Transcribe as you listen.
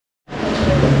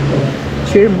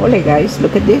Chirmole, guys.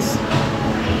 Look at this.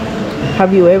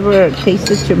 Have you ever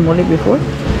tasted chirmole before?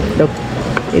 Look,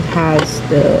 it has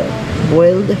the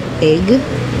boiled egg.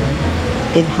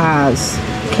 It has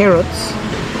carrots.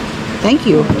 Thank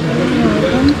you.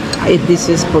 This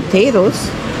is potatoes,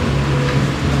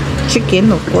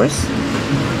 chicken, of course,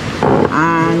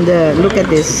 and look at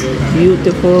this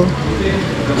beautiful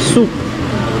soup.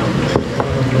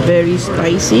 Very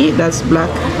spicy. That's black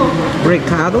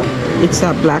recado. It's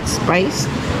a black spice.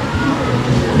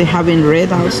 They have in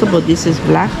red also, but this is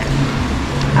black.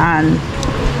 And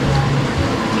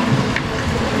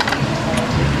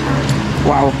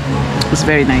wow, it's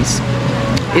very nice.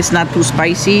 It's not too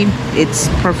spicy. It's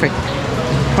perfect.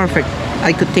 Perfect.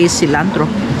 I could taste cilantro.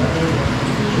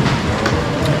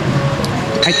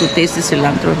 I could taste the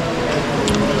cilantro.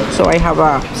 So I have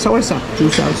a soursop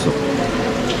juice also.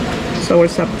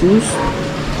 Soursop juice.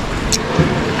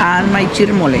 And my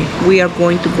chirmole. We are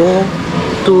going to go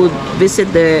to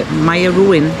visit the Maya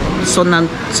ruin.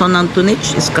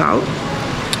 Xunantunich is called.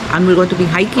 And we're going to be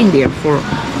hiking there for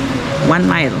 1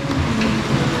 mile.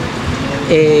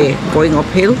 Going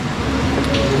uphill.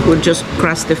 We'll just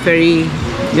cross the ferry,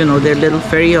 you know, the little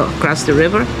ferry across the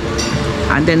river,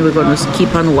 and then we're going to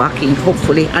keep on walking,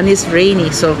 hopefully. And it's rainy,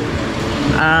 so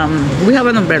we have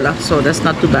an umbrella, so that's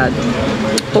not too bad.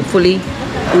 Hopefully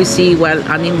we see wild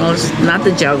animals, not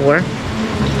the jaguar,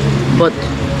 but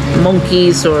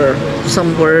monkeys or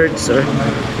some birds or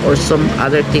some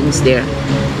other things there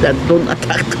that don't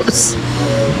attack us.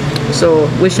 So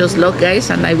wish us luck, guys,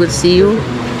 and I will see you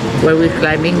where we're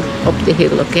climbing up the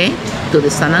hill, okay, to the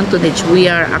Xunantunich. We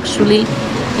are actually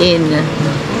in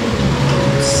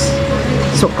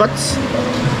Succotz.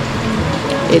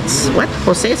 It's what?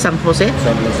 San Jose,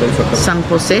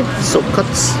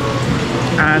 Succotz.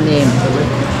 And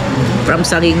from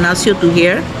San Ignacio to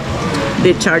here,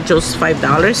 they charge us $5.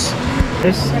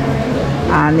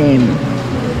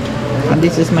 And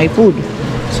this is my food,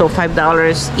 so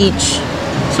 $5 each.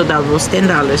 So that was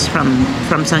 $10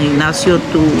 from San Ignacio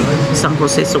to San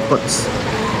Jose Succotz.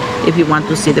 If you want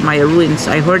to see the Maya ruins,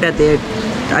 I heard that they,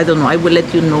 I don't know, I will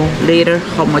let you know later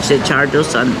how much they charge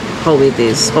us and how it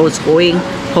is, how it's going,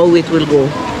 how it will go.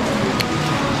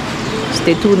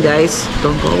 Stay tuned, guys.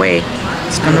 Don't go away.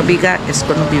 It's gonna be good. It's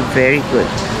gonna be very good.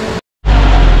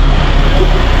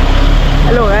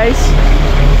 Hello, guys.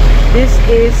 This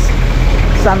is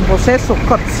San Jose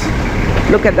Succotz.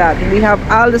 Look at that. We have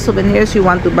all the souvenirs you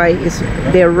want to buy.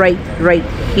 They're right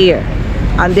here.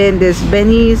 And then there's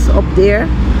Benny's up there,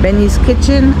 Benny's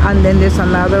Kitchen, and then there's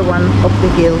another one up the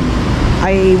hill.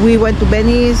 We went to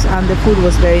Benny's and the food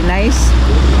was very nice.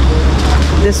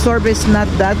 The service not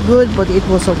that good, but it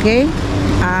was okay.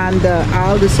 And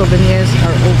all the souvenirs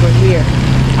are over here.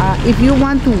 If you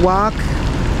want to walk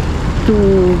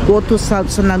to go to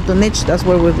Xunantunich, that's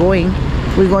where we're going.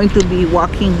 We're going to be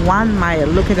walking 1 mile.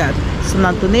 Look at that.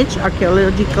 Xunantunich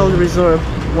Archaeological Reserve,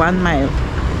 1 mile.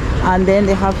 And then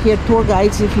they have here tour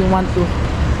guides. If you want to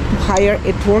hire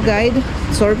a tour guide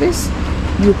service,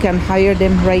 you can hire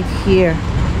them right here.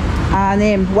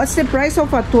 And what's the price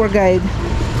of a tour guide?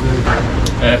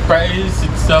 Price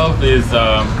itself is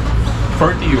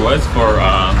 40 US for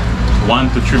 1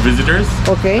 to 3 visitors.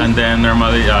 Okay. And then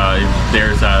normally if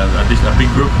there's a big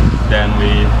group, then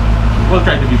we'll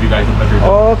try to give you guys a better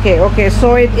deal. Okay.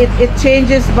 So it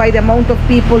changes by the amount of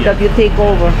people that you take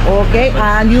over. Okay.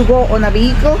 And you go on a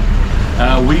vehicle?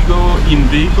 We go in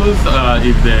vehicles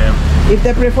if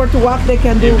they prefer to walk, they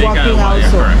can do walking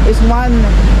also.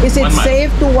 Yeah, is it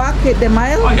safe to walk the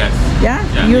mile? Oh, yes.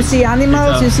 Yeah? You see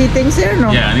animals, you see things there?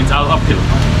 No? Yeah, and it's all uphill.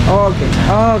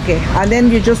 Okay. And then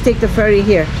you just take the ferry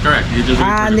here? Correct. You just wait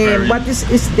for the ferry. What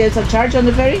is there's a charge on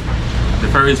the ferry? The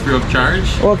ferry is free of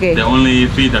charge. Okay. The only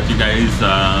fee that you guys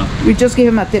we just give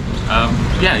him a tip.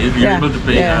 Yeah, you're able to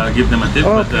pay, give them a tip,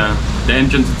 but the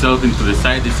entrance itself into the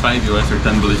site is 5 US or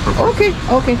 10 Belize per person.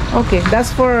 Okay.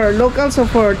 That's for locals or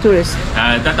for tourists?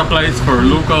 That applies for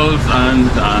locals and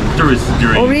tourists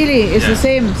during. Oh really? It's the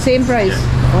same price.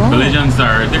 Yeah. Oh. Belizeans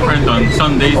are different on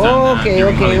Sundays and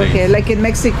during holidays. Okay. Like in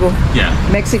Mexico. Yeah.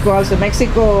 Mexico also.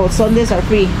 Mexico Sundays are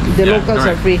free. The locals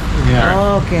are free.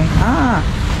 Yeah. Okay.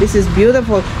 This is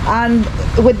beautiful. And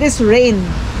with this rain,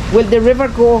 will the river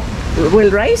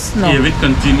will rise? No. If it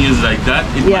continues like that,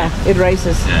 it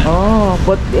rises. Yeah. Oh,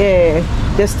 but they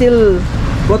still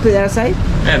go to the other side?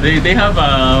 Yeah, they have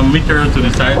a meter to the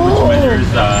side which measures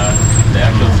the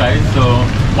actual size. So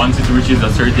once it reaches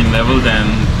a certain level, then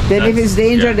if it's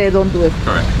danger, they don't do it.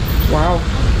 Correct. Wow.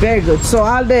 Very good. So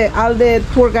all the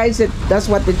tour guides, that's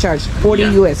what they charge, 40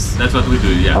 US. That's what we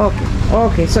do, yeah. Okay.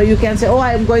 Okay, so you can say, oh,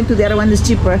 I'm going to the other one, is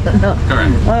cheaper. No.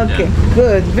 Correct. Okay, Yeah.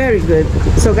 good, very good.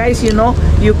 So guys, you know,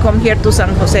 you come here to San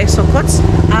Jose Succotz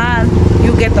and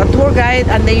you get a tour guide,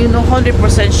 and then you know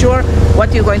 100% sure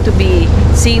what you're going to be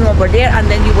seeing over there, and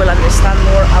then you will understand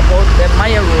more about the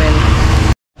Maya ruin.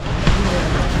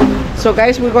 So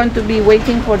guys, we're going to be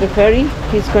waiting for the ferry.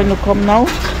 He's going to come now.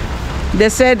 They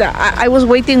said, I was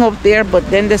waiting up there, but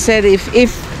then they said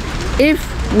if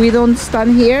we don't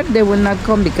stand here, they will not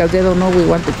come because they don't know we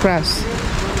want to cross.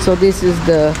 So this is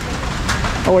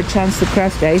our chance to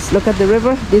cross, guys. Look at the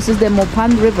river. This is the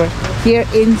Mopan River here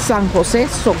in San Jose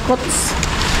Succotz,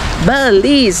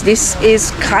 Belize. This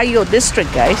is Cayo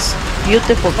District, guys.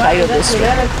 Beautiful Cayo District.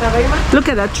 Look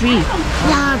at that tree.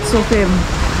 Lots of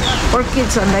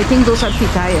orchids, and I think those are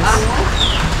pitayas.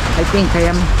 I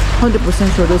am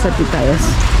 100% sure those are pitayas.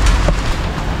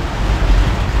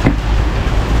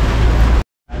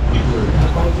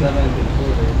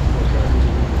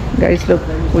 Guys, look,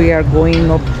 we are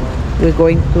going up. We're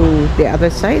going to the other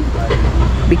side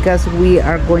because we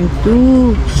are going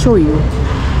to show you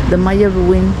the Maya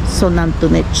ruin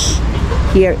Xunantunich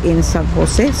here in San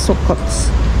Jose Succotz.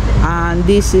 And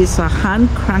this is a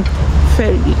hand-cranked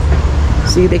ferry.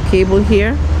 See the cable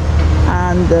here,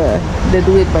 and they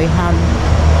do it by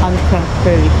hand-cranked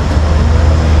ferry.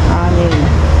 And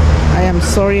I am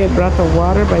sorry I brought the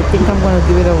water, but I think I'm going to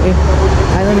give it away.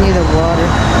 I don't need the water.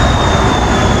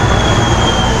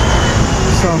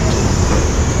 So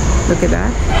look at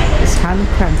that, it's hand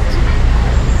cranked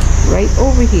right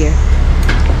over here.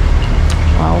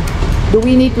 Wow. Do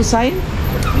we need to sign?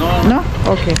 No?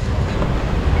 Okay.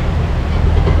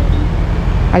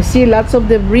 I see lots of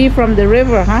debris from the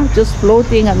river, huh? Just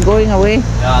floating and going away.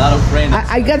 Yeah, a lot of rain.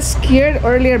 I got scared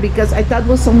earlier because I thought it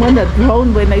was someone that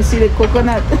drowned when I see the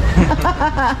coconut.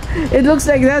 It looks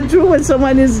like that true when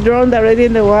someone is drowned already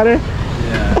in the water.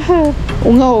 Yeah.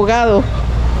 Un ahogado.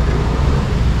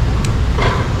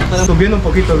 Subiendo un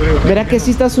poquito el río. Verá que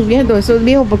sí está subiendo, eso es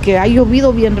viejo porque ha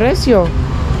llovido bien recio.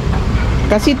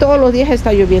 Casi todos los días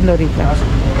está lloviendo ahorita.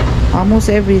 Almost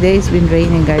every day it's been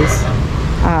raining, guys.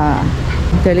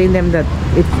 I'm telling them that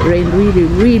it rained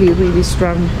really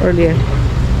strong earlier.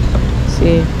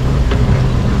 See,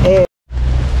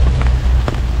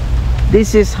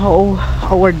 this is how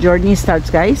our journey starts,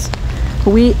 guys.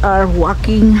 We are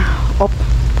walking up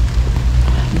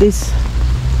this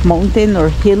mountain or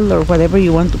hill or whatever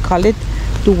you want to call it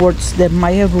towards the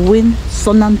Maya ruin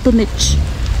Xunantunich,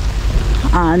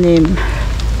 and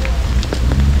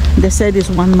they said it's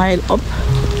 1 mile up.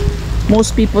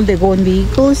 Most people they go in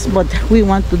vehicles, but we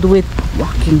want to do it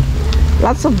walking.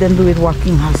 Lots of them do it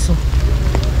walking also.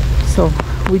 So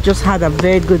we just had a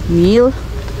very good meal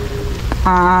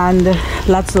and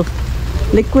lots of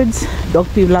liquids. Dog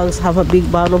Piblaos have a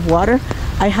big bottle of water.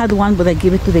 I had one, but I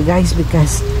gave it to the guys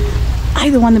because I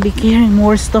don't want to be carrying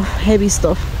more stuff, heavy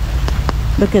stuff.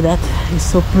 Look at that, it's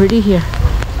so pretty here.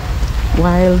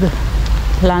 Wild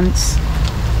plants,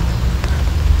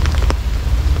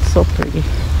 so pretty.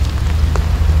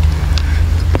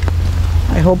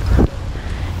 I hope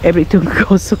everything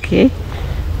goes okay.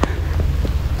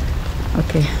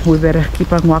 Okay, we better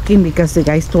keep on walking because the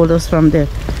guys told us from the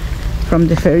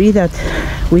ferry that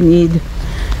we need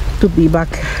to be back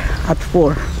at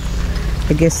 4.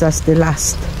 I guess that's the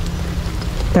last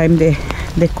time they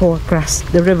go across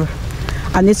the river,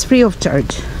 and it's free of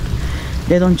charge.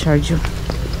 They don't charge you.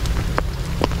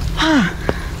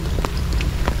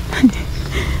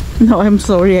 No, I'm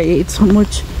sorry I ate so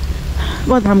much,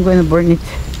 but I'm going to burn it.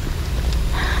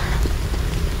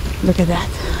 Look at that,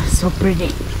 it's so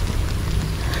pretty.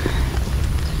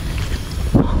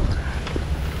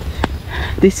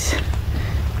 This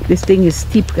thing is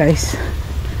steep, guys.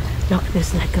 Look,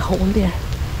 there's like a hole there.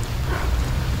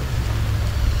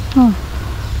 Oh,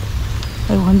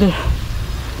 I wonder,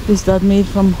 is that made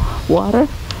from water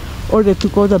or they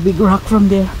took out a big rock from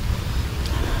there?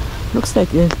 Looks like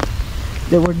they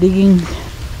were digging.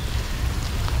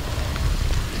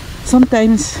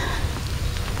 Sometimes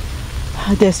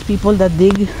there's people that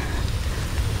dig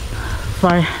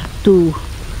for to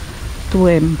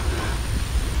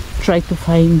try to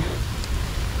find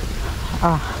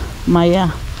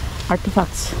Mayan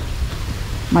artifacts,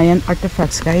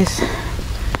 guys.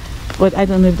 But I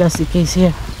don't know if that's the case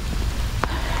here.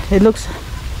 It looks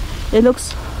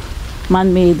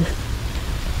man-made,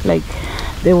 like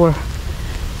they were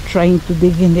trying to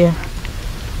dig in there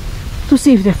to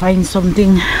see if they find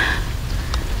something.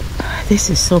 This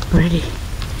is so pretty.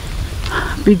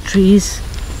 Big trees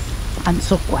and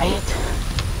so quiet.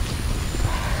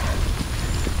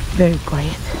 Very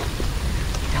quiet.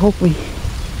 I hope we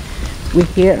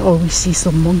hear or we see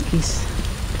some monkeys.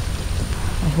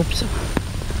 hope so.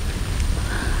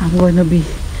 I'm going to be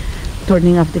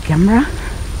turning off the camera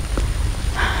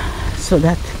so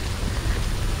that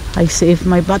I save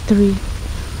my battery,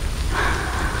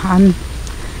 and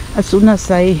as soon as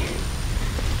I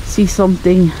see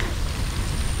something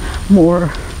more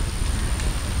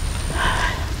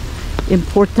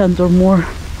important or more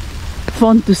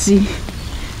fun to see,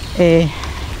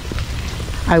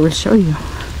 I will show you.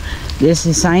 There's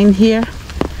a sign here,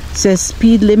 says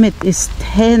speed limit is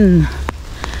 10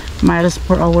 miles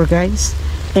per hour, guys.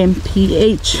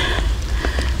 mph,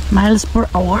 miles per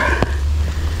hour.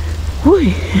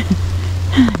 Whew.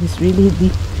 It's really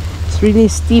deep, it's really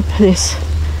steep, this.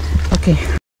 Okay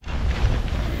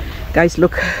guys,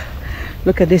 look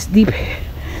at this deep,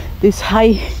 this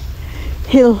high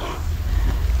hill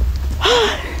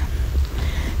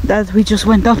that we just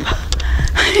went up.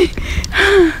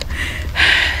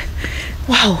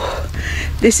 Wow,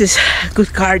 this is good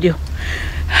cardio.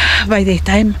 By the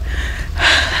time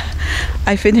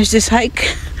I finish this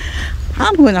hike,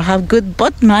 I'm gonna have good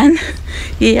butt, man.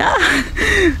 Yeah,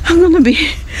 I'm gonna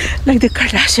be like the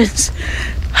Kardashians.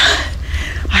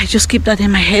 I just keep that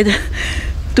in my head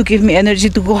to give me energy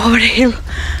to go over the hill.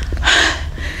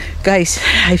 Guys,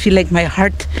 I feel like my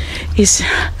heart is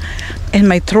in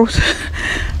my throat.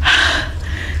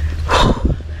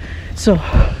 So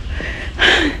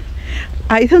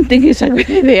I don't think it's a good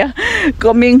idea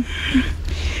coming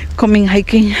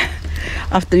hiking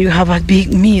after you have a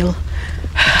big meal.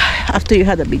 After you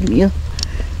had a big meal,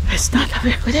 it's not a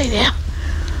very good idea.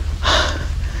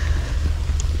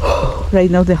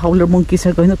 Right now the howler monkeys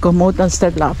are going to come out and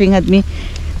start laughing at me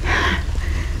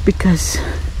because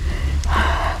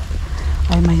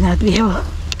I might not be able.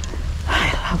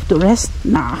 I'll have to rest.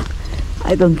 Nah,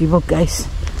 I don't give up, guys.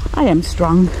 I am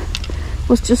strong. It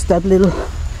was just that little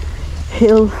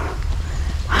hill,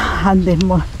 and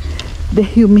the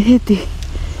humidity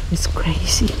is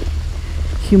crazy.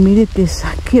 Humidity is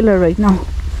a killer right now.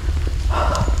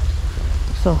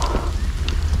 So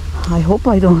I hope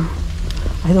I don't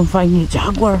find a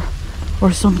jaguar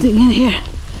or something in here.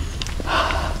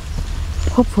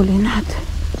 Hopefully not.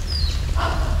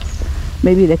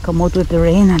 Maybe they come out with the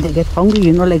rain and they get hungry,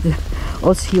 you know, like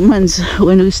us humans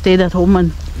when we stayed at home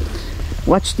and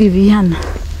watch TV, and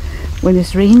when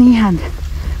it's rainy and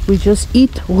we just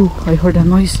eat. Oh, I heard a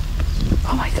noise.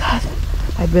 Oh my god,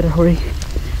 I better hurry.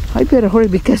 I better hurry,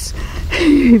 because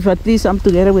if at least I'm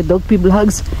together with dog people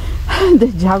hugs,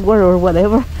 the jaguar or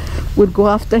whatever would go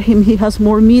after him. He has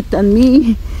more meat than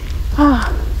me. I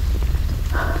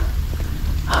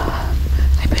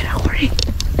better hurry.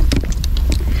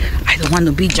 I don't want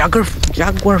to be jaguar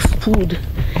food.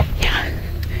 Yeah.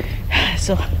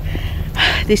 So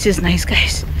this is nice,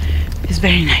 guys. It's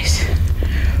very nice.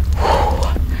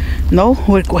 No,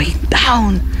 we're going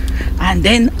down and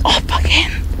then up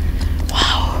again.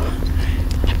 Wow.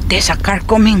 There's a car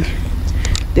coming.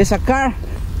 There's a car.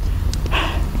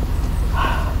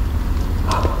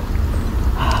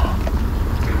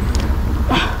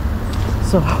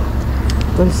 So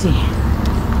we'll see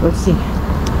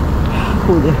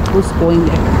who's going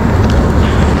there.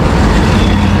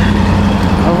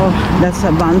 Oh, that's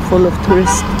a van full of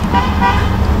tourists.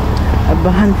 A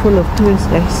van full of tourists,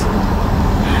 guys.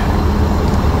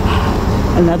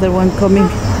 Another one coming.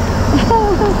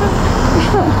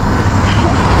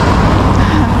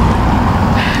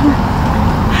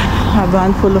 A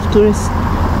van full of tourists.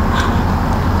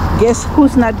 Guess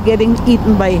who's not getting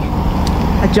eaten by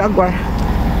a jaguar?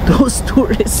 Those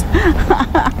tourists.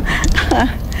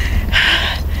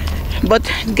 But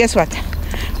guess what?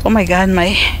 Oh my god,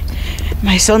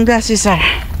 my sunglasses are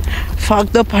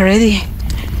fogged up already.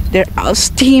 They're all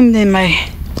steamed in my...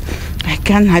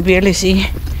 I barely see.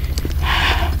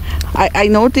 I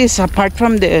notice, apart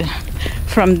from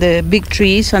the big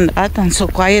trees and that, and so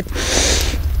quiet,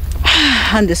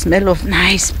 and the smell of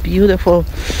nice, beautiful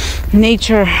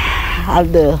nature, all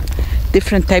the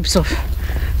different types of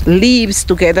leaves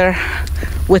together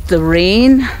with the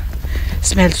rain,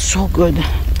 smells so good.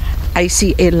 I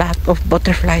see a lot of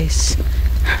butterflies,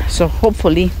 so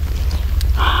hopefully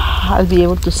I'll be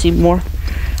able to see more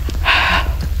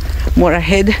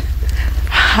ahead.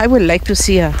 I would like to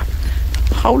see a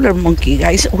howler monkey,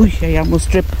 guys. Oh, I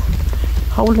almost tripped.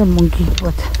 Howler monkey,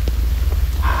 but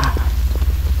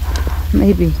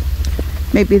maybe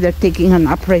they're taking a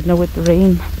nap right now with the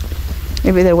rain.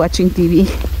 Maybe they're watching TV.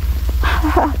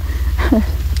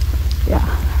 Yeah,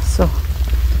 so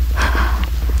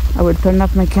I will turn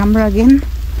off my camera again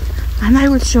and I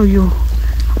will show you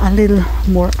a little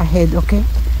more ahead, okay?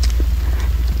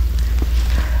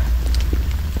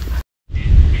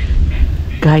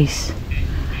 Guys,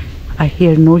 I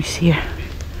hear noise here.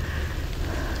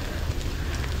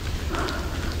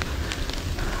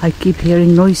 I keep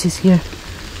hearing noises here.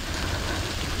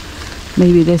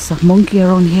 Maybe there's a monkey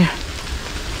around here.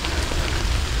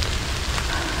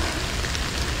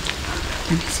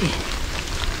 Let me see.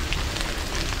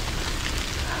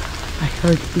 I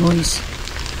heard noise,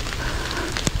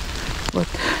 but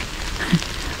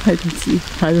I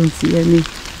don't see any.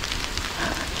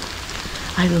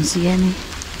 I don't see any.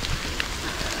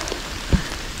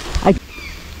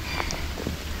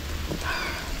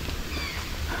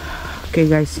 Okay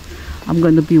guys, I'm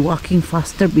going to be walking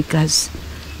faster because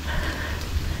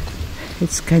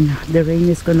it's the rain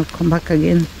is going to come back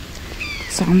again.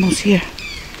 It's almost here.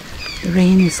 The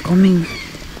rain is coming,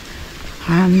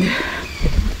 and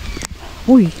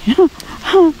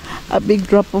a big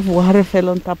drop of water fell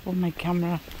on top of my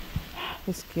camera.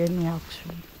 It scared me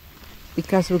actually,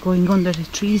 because we're going under the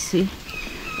trees, see?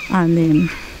 And then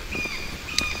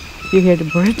you hear the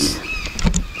birds.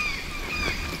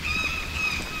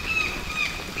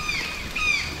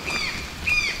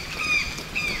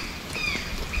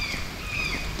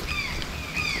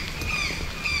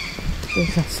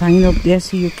 There's a sign up there,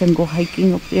 so you can go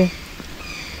hiking up there.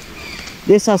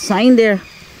 There's a sign there.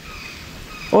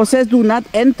 It says do not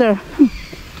enter.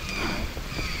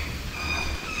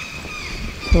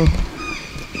 So,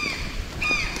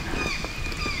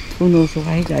 who knows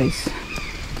why, guys?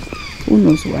 Who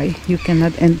knows why you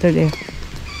cannot enter there?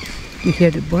 You hear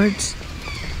the birds.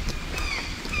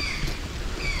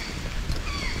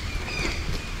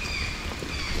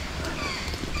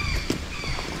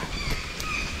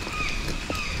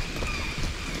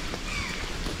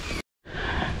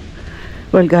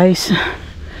 Well guys,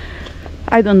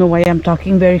 I don't know why I'm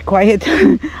talking very quiet.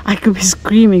 I could be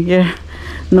screaming here.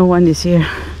 No one is here.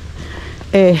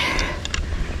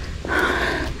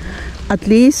 At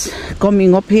least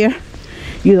coming up here,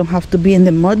 you don't have to be in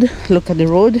the mud. Look at the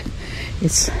road.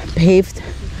 It's paved.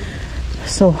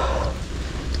 So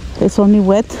it's only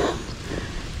wet.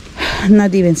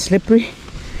 Not even slippery.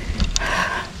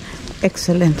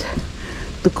 Excellent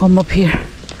to come up here.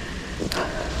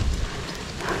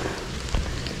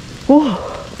 Oh,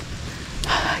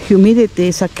 humidity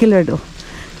is a killer though.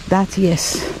 That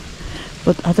yes,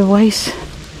 but otherwise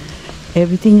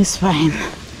everything is fine.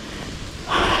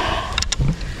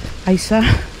 I saw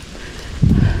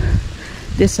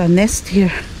there's a nest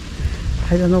here.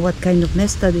 I don't know what kind of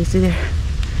nest that is there.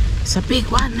 It's a big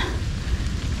one.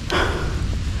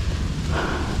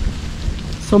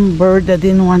 Some bird that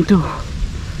didn't want to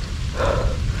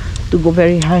go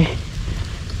very high.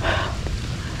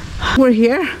 We're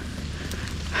here.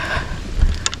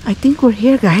 I think we're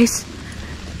here, guys.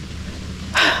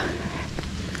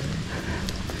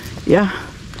 Yeah,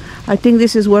 I think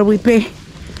this is where we pay.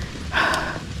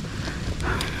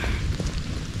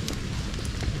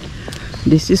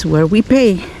 This is where we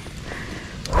pay.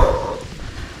 Oh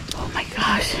my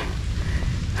gosh.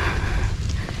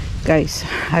 Guys,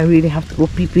 I really have to go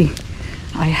pee pee.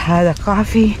 I had a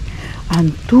coffee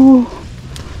and two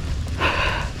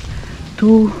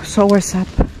soursop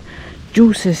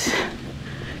juices.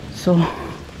 So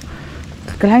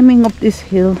climbing up this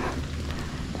hill,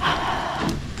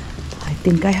 I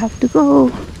think I have to go.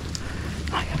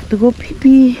 I have to go pee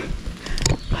pee.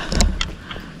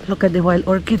 Look at the wild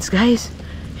orchids, guys.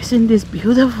 Isn't this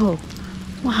beautiful?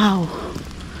 Wow,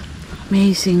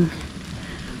 amazing,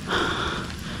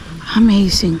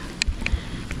 amazing.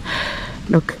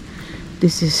 Look,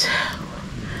 this is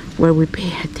where we pay,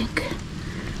 I think.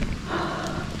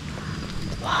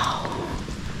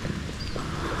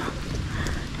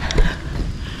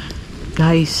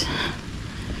 Guys,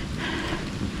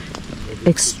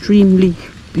 extremely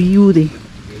beauty.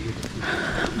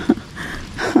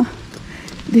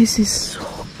 This is so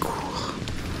cool.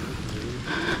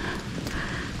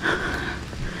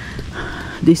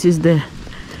 This is the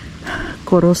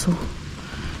corozo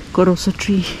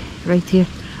tree right here,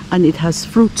 and it has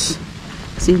fruits.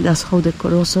 See, that's how the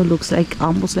corozo looks like,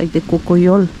 almost like the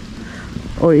cocoyol.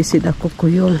 Or is it a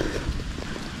cocoyol?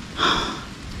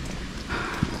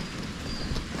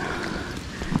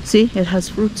 See, it has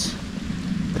fruits.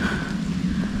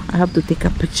 I have to take a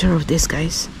picture of this,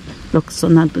 guys. Look,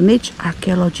 Xunantunich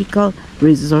Archaeological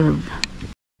Reserve.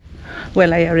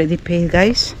 Well, I already paid,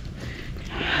 guys.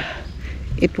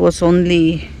 It was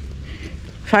only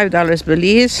 $5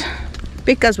 Belize,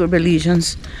 because we're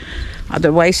Belizeans.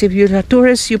 Otherwise, if you're a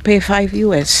tourist, you pay $5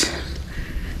 US.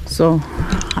 So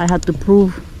I had to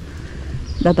prove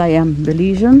that I am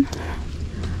Belizean,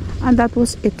 and that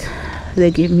was it.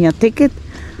 They gave me a ticket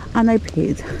and I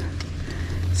paid.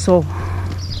 So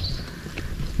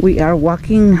we are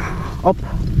walking up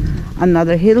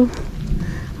another hill,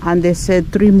 and they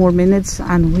said 3 more minutes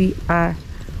and we are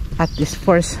at this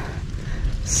first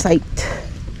site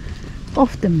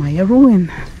of the Maya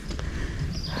ruin.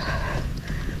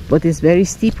 But it's very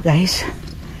steep, guys.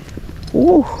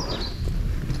 Ooh.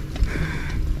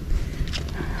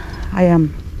 I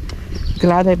am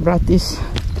glad I brought these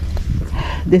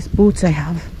boots I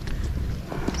have.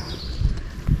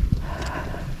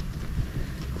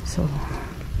 So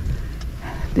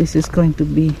this is going to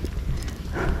be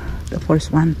the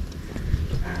first one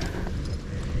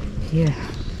here.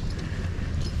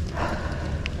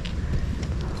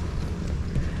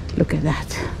 Look at that.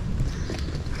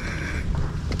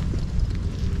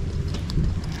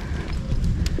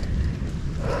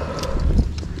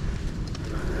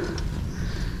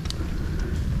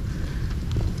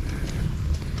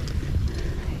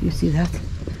 You see that?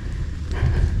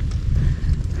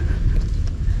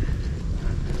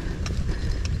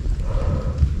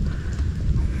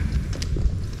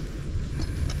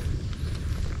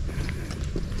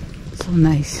 So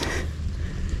nice.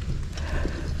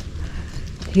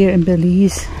 Here in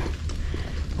Belize,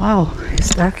 wow,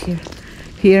 it's dark here.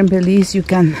 Here in Belize you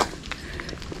can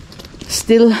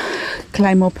still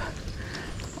climb up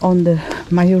on the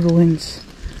Maya ruins,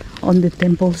 on the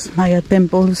temples, Maya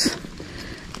temples.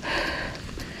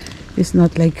 It's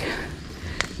not like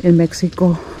in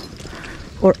Mexico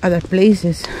or other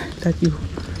places that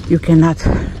you cannot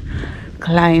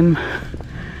climb.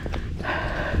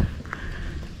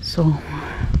 So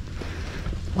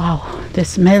wow, the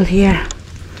smell here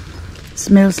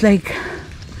smells like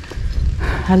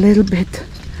a little bit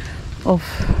of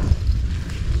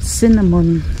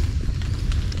cinnamon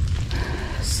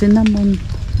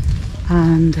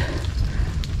and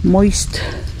moist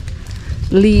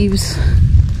leaves.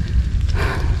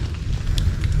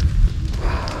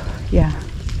 Yeah,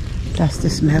 that's the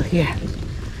smell here.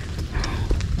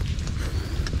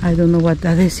 I don't know what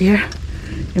that is here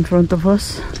in front of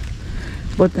us,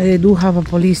 but I do have a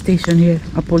police station here,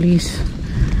 a police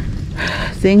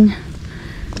thing.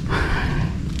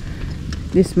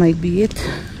 This might be it.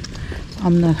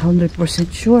 I'm not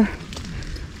 100% sure.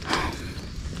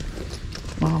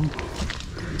 Wow.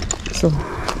 So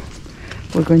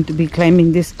we're going to be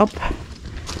climbing this up.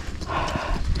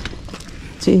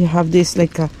 See, you have this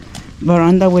like a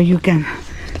veranda where you can,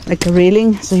 like a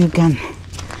railing, so you can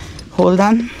hold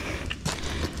on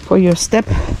for your step.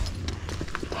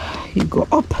 You go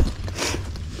up.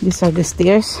 These are the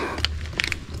stairs,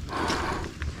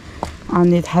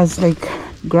 and it has like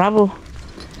gravel,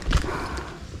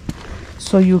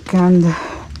 so you can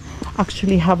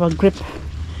actually have a grip,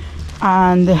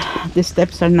 and the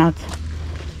steps are not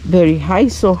very high,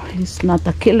 so it's not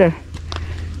a killer.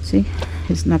 See,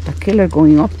 it's not a killer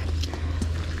going up.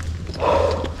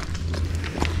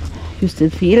 You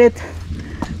still feel it,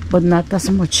 but not as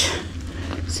much.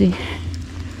 See?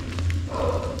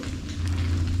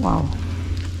 Wow.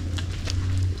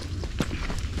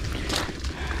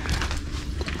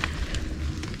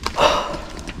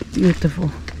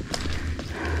 Beautiful.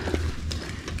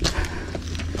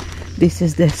 This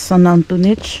is the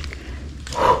Xunantunich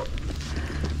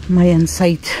Mayan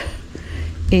site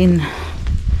in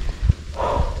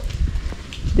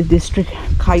the district,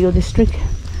 Cayo District.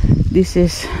 This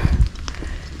is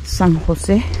San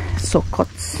Jose,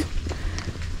 Succotz.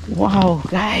 Wow,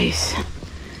 guys,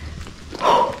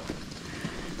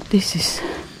 this is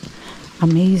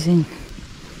amazing.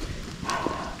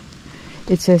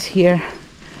 It says here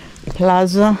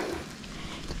Plaza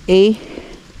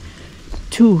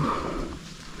A2.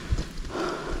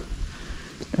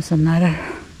 There's another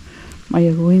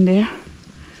Maya ruin there,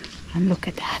 and look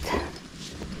at that.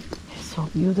 It's so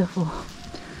beautiful.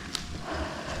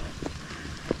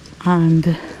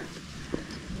 And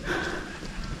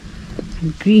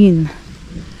green,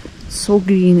 so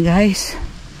green, guys.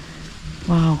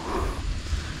 Wow.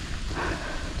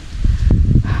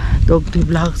 Dog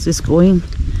vlogs is going,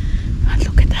 and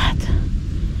look at that.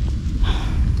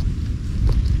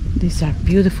 These are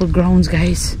beautiful grounds,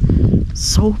 guys.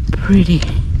 So pretty.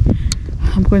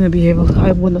 I'm going to be able,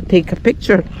 I want to take a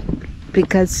picture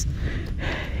because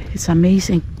it's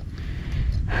amazing.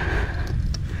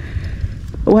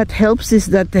 What helps is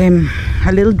that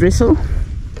a little drizzle,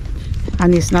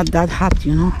 and it's not that hot,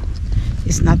 you know.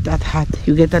 It's not that hot.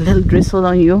 You get a little drizzle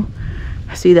on you.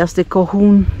 See, that's the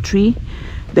cojoon tree.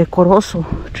 The corozo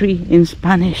tree in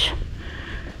Spanish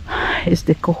is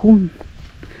the cojoon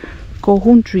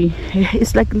tree.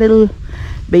 It's like little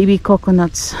baby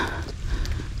coconuts,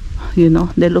 you know.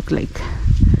 They look like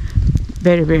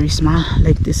very, very small,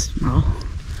 like this small.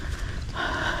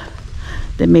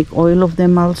 They make oil of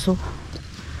them also.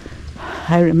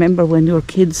 I remember when we were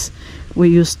kids, we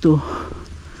used to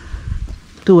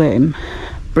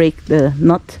break the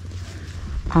nut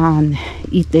and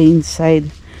eat the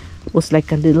inside. Was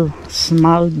like a little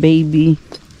small baby,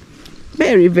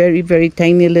 very, very, very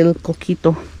tiny little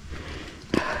coquito.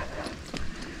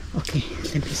 Okay,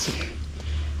 let me see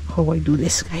how I do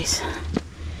this, guys.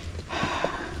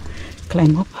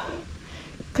 Climb up,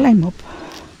 climb up,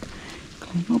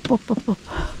 climb up, up, up, up.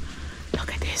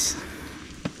 Look at this.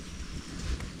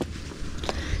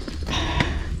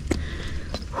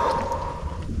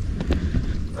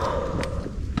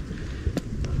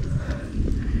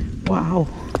 Wow,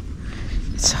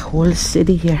 it's a whole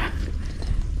city here.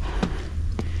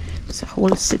 It's a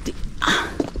whole city.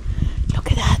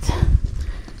 Look at that.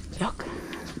 Look.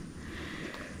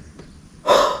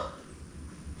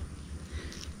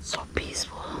 So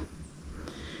peaceful.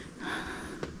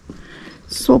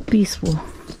 So peaceful.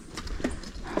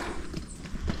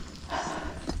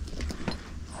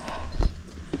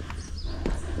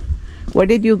 Where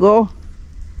did you go?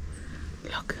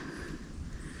 Look.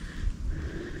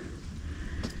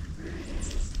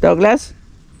 Douglas?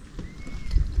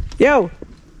 Yo!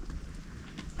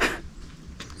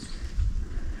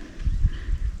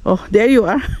 Oh, there you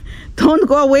are. Don't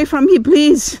go away from me,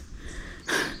 please.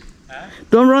 Huh?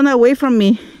 Don't run away from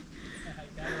me. I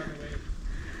can't run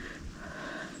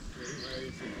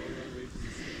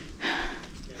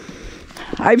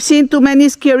away. I've seen too many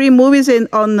scary movies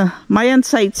on Mayan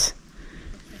sites.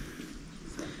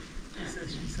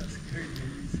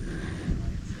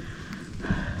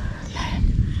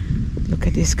 Look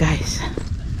at this, guys.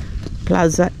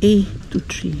 Plaza A to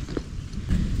 3.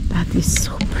 That is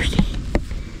so pretty.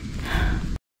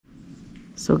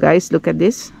 So guys, look at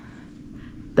this.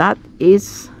 That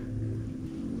is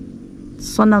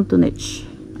Xunantunich.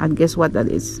 And guess what that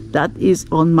is? That is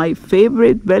on my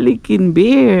favorite Belikin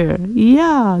beer.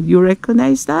 Yeah, you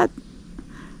recognize that?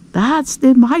 That's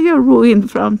the Maya ruin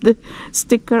from the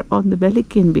sticker on the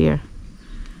Belikin beer.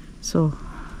 So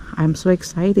I'm so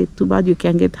excited. Too bad you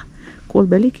can't get cold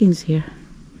Belikins here.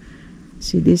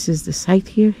 See, this is the site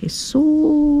here. It's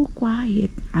so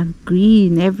quiet and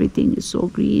green. Everything is so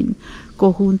green.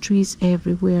 Cohoon trees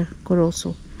everywhere.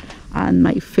 Corozo. And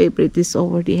my favorite is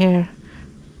over there.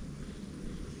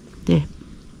 The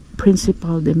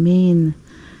principal, the main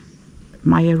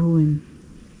Maya ruin.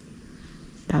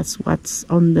 That's what's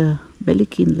on the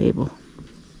Belikin label.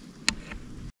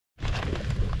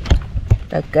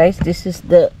 That, guys, this is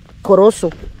the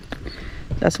Corozo.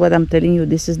 That's what I'm telling you.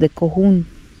 This is the Cohoon.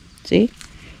 See?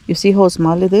 You see how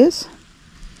small it is?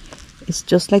 It's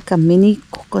just like a mini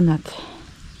coconut.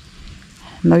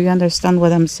 Now you understand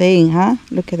what I'm saying, huh?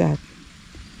 Look at that.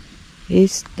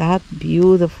 Is that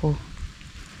beautiful?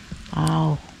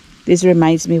 Wow. This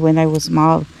reminds me when I was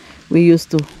small. We used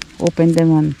to open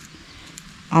them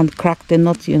and crack the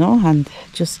nut, you know, and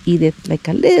just eat it like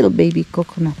a little baby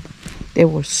coconut. They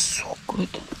were so good.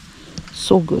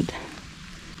 So good.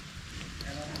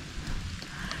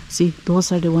 See,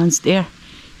 those are the ones there.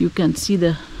 You can see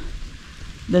the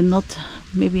nut.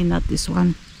 Maybe not this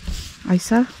one. I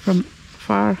saw from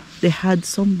far they had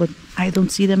some, but I don't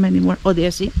see them anymore. Oh,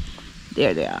 there, see?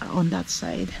 There they are on that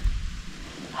side.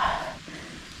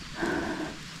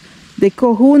 The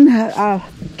Cohoon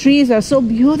trees are so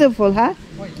beautiful, huh?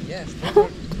 Oh, yes,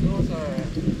 those are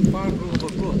far group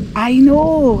of good. I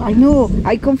know.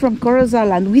 I come from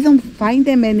Corozal and we don't find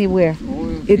them anywhere. Oh,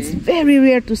 okay. It's very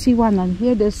rare to see one, and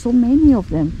here there's so many of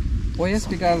them. Oh yes,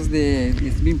 because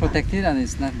it's been protected and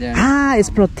it's not there. Ah, it's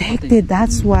protected.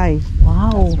 That's why.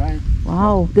 Wow. That's right.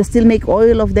 Wow. They still make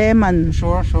oil of them and.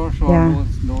 Sure. Yeah.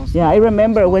 Those Yeah, I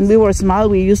remember when we were small,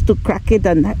 we used to crack it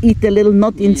and eat the little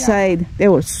nut inside. They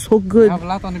were so good. You have a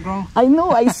lot on the ground. I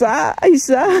know. I saw.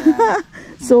 Yeah.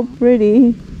 So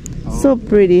pretty. Oh. So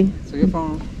pretty. So you're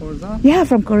from Corozal? Yeah,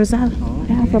 from Corozal. Oh,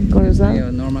 Yeah, okay. from Corozal.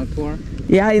 A normal tour.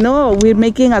 Yeah, I know. We're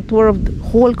making a tour of the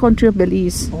whole country of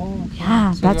Belize. Oh.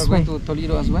 Yeah, So that's you're why. going to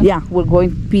Toledo as well? Yeah, we're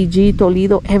going PG,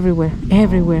 Toledo, everywhere.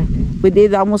 We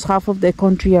did almost half of the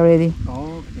country already.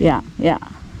 Oh, okay. Yeah.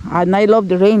 And I love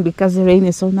the rain because the rain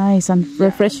is so nice and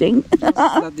refreshing. That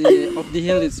up the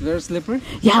hill is very slippery.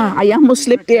 Yeah, I almost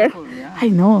slipped there. Careful, yeah. I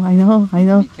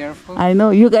know. Be careful. I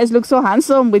know. You guys look so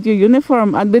handsome with your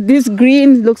uniform, and with this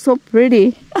green, looks so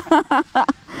pretty.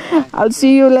 I'll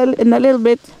see you in a little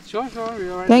bit. Sure.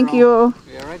 You're right. Thank you.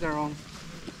 You're right around.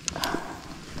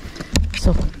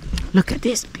 So, look at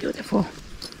this beautiful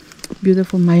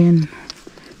Mayan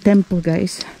temple,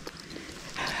 guys.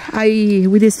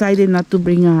 We decided not to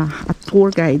bring a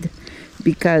tour guide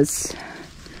because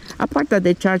apart that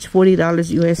they charge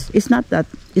 $40 US, it's not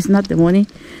the money,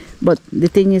 but the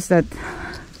thing is that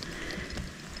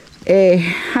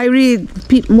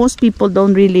most people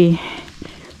don't really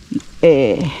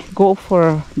go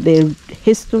for the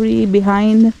history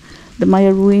behind the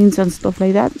Maya ruins and stuff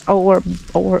like that.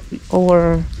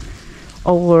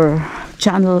 Our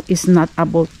channel is not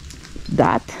about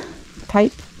that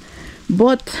type,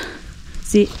 but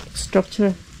see,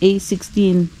 structure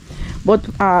A16, but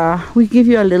we give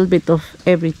you a little bit of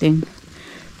everything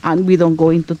and we don't go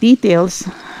into details.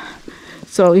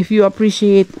 So if you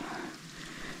appreciate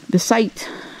the site,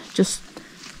 just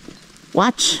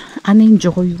watch and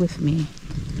enjoy with me.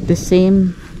 The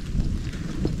same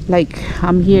like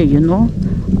I'm here, you know.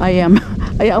 I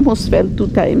almost fell 2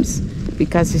 times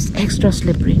because it's extra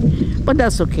slippery, but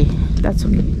that's okay. That's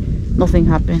okay. Nothing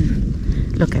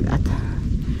happened. Look at that.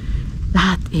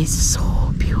 That is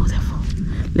so beautiful.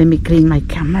 Let me clean my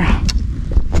camera,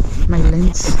 my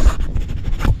lens.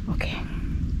 Okay,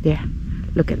 there.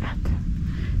 Look at that.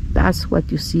 That's what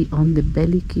you see on the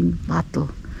Belikin bottle.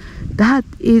 That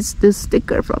is the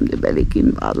sticker from the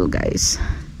Belikin bottle, guys.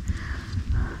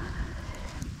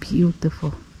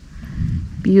 Beautiful,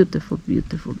 beautiful,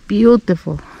 beautiful,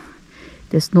 beautiful.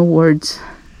 There's no words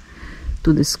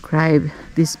to describe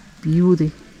this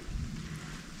beauty.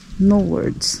 No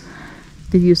words.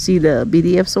 Did you see the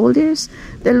BDF soldiers?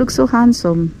 They look so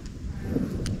handsome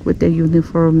with their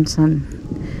uniforms, and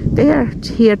they are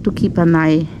here to keep an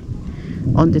eye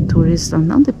on the tourists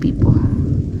and on the people,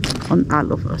 on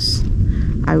all of us.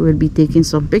 I will be taking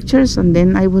some pictures and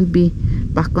then I will be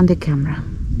back on the camera.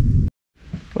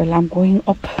 Well, I'm going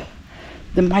up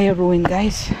the Maya ruin,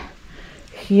 guys.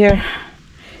 Here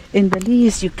in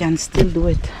Belize you can still do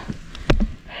it.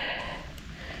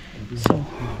 So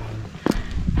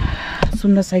as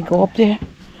soon as I go up there,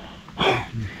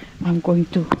 I'm going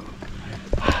to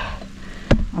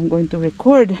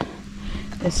record.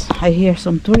 Yes, I hear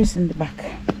some tourists in the back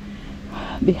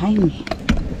behind me.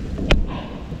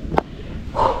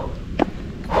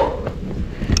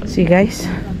 See, guys,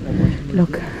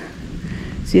 look,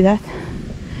 see that?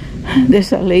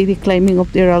 There's a lady climbing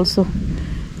up there also.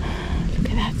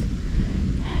 Look at that,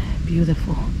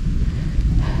 beautiful.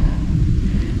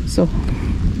 So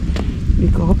we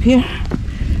go up here.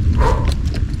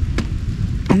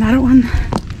 Another one.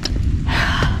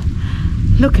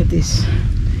 Look at this.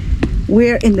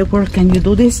 Where in the world can you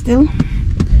do this still?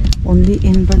 Only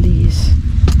in Belize.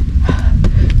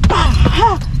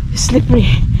 It's slippery.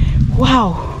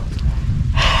 Wow.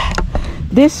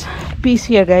 This piece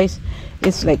here, guys,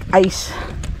 is like ice.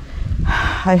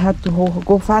 I had to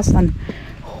go fast and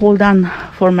hold on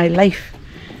for my life.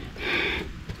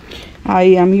 I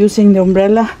am using the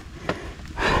umbrella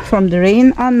from the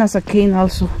rain and as a cane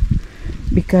also,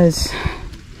 because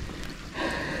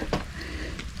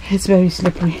it's very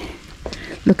slippery.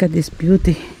 Look at this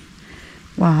beauty.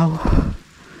 Wow.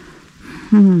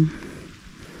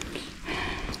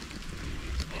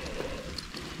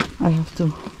 I have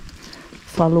to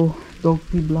follow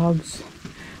Dogpy blogs.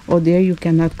 Oh, there you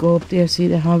cannot go up there. See,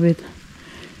 they have it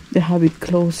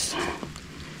closed.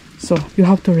 So you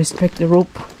have to respect the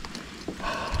rope.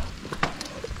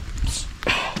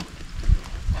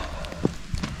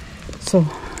 So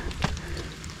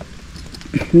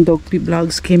Dogpy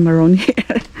blogs came around here.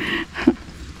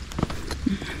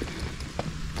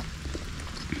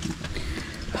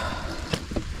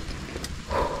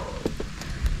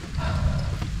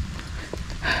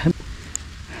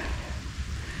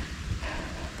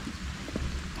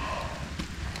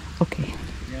 Okay.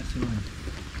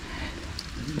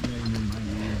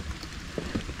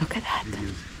 Look at that.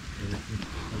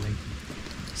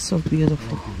 So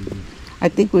beautiful. I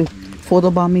think we're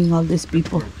photobombing all these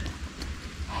people.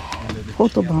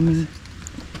 Photobombing.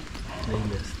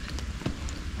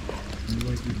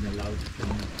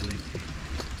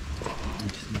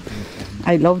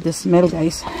 I love the smell,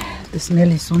 guys. The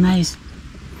smell is so nice.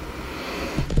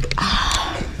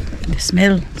 The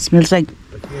smell smells like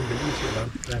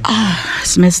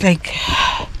smells like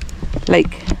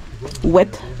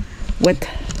wet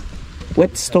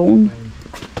stone,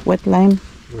 wet lime.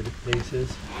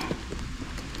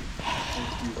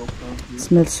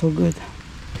 Smells so good.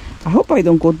 I hope I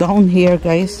don't go down here,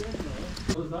 guys.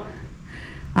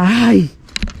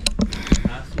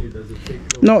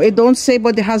 No, it don't say,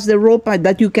 but it has the rope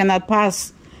that you cannot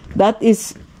pass. That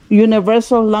is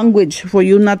universal language for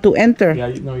you not to enter.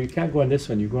 Yeah, no, you can't go on this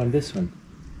one. You go on this one.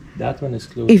 That one is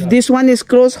closed. If this one is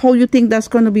closed, how you think that's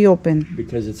going to be open?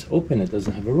 Because it's open, it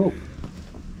doesn't have a rope.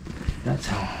 That's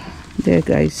how. There,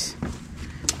 guys.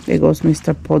 There goes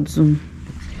Mr. Podzum.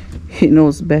 He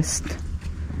knows best.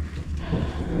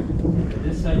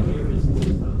 This side here is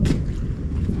closed up.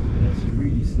 That's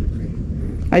really slippery.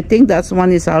 I think that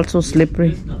one is also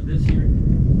slippery. This here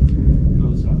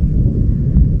closed up.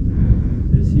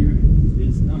 This here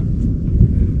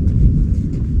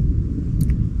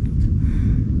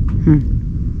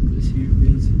This here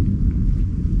is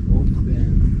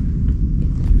open.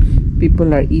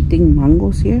 People are eating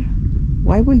mangoes here.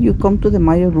 Why will you come to the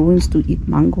Maya ruins to eat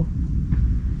mango?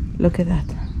 Look at that.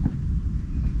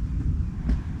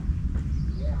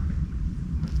 Yeah.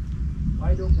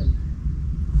 Wide open.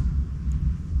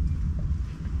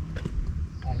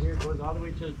 Here it goes all the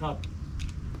way to the top.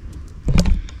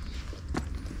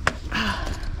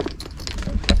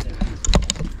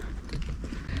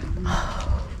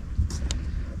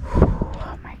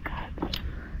 Oh my God.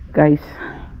 Guys.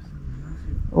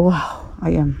 Wow,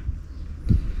 I am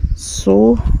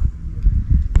so...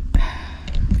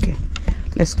 Okay,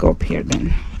 let's go up here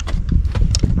then.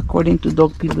 According to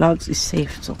Dog P Vlogs, it's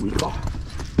safe, so we go.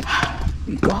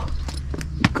 We go.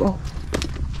 We go.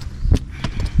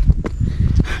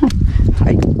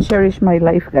 I cherish my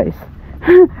life, guys.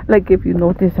 Like if you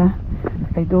notice, huh?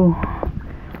 I do.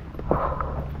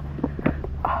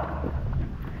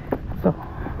 So,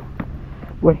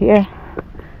 we're here.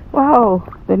 Wow,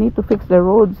 they need to fix the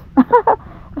roads.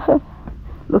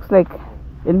 Looks like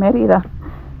in Merida,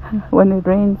 when it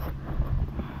rains,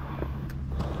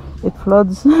 it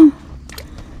floods.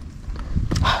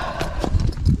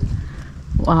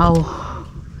 Wow.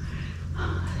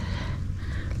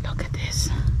 Look at this.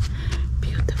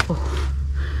 Beautiful.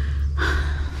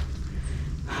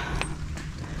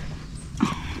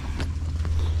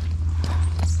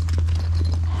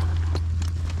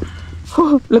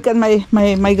 Oh, look at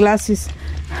my glasses.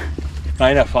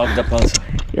 Kind of fogged up also.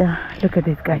 Yeah, look at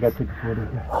it, guys. I took a photo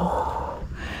here. Oh,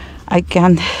 I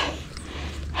can't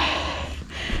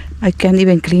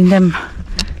even clean them.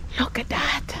 Look at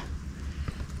that.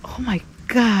 Oh my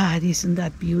God, isn't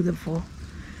that beautiful?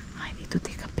 I need to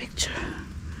take a picture.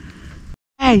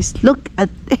 Guys, look at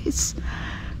this.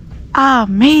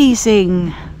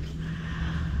 Amazing.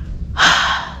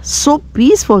 So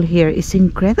peaceful here. It's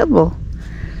incredible.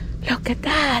 Look at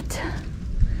that.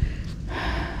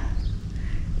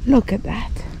 Look at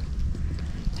that.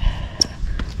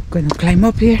 I'm gonna climb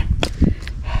up here.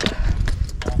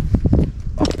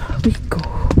 Up we go.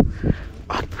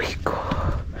 Up we go.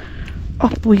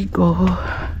 Up we go.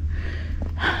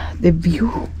 The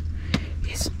view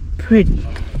is pretty.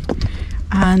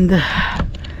 And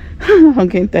I'm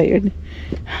getting tired.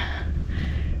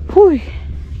 Hui.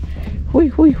 Hui,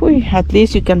 hui, hui. At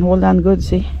least you can hold on good,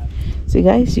 see? See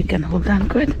guys, you can hold on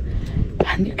good.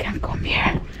 And you can come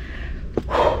here.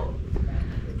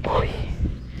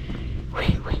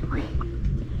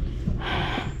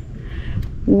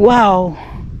 Wow.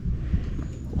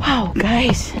 Wow,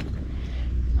 guys.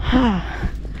 Wow.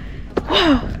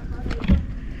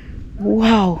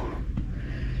 Wow.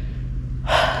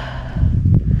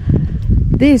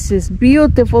 This is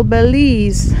beautiful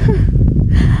Belize.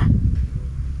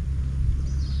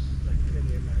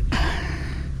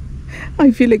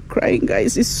 I feel like crying,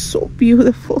 guys. It's so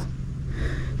beautiful.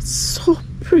 So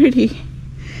pretty.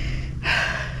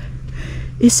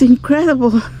 It's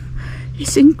incredible.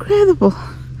 It's incredible.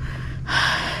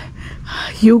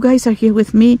 You guys are here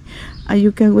with me and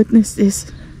you can witness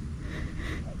this.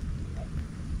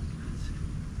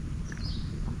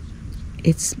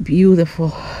 It's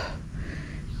beautiful.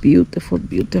 Beautiful,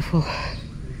 beautiful.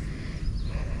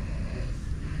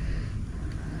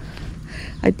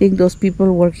 I think those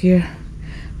people work here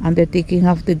and they're taking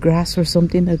off the grass or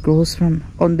something that grows from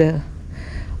on the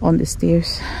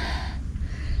stairs.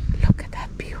 Look at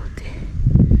that beauty.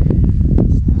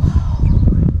 Wow.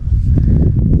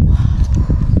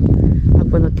 Wow. I'm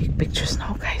gonna take pictures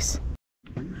now, guys.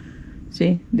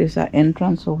 See, there's an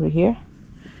entrance over here.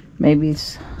 Maybe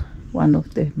it's one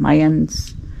of the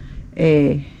Mayans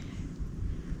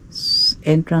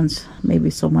entrance. Maybe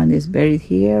someone is buried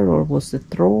here, or was the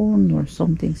throne or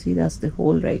something. See, that's the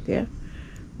hole right there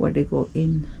where they go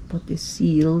in, but it's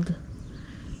sealed,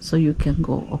 so you can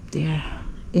go up there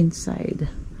inside.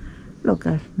 Look,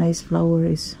 a nice flower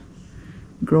is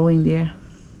growing there.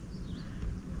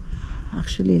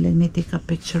 Actually, let me take a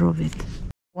picture of it.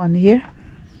 One here,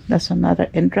 that's another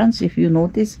entrance. If you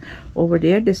notice over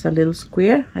there, there's a little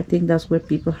square. I think that's where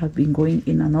people have been going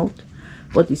in and out,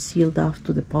 but it's sealed off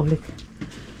to the public.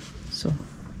 So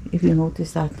if you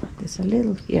notice that, there's a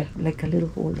little here, like a little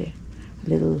hole there, a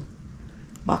little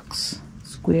box,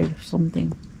 square,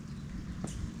 something.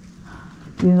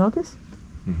 Do you notice?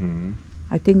 Mm-hmm.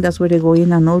 I think that's where they go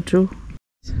in and out through.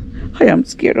 I am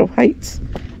scared of heights,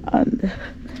 and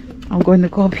I'm going to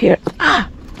go up here.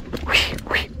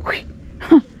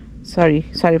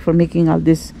 Sorry for making all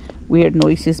these weird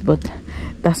noises, but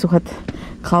that's what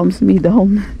calms me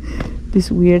down.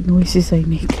 These weird noises I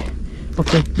make.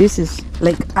 Okay, this is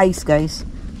like ice, guys.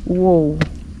 Whoa,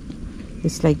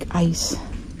 it's like ice.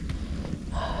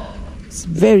 It's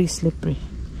very slippery,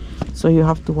 so you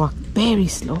have to walk very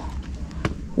slow.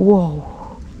 Whoa,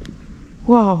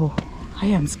 whoa, I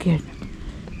am scared.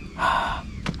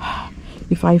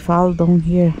 If I fall down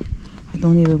here, I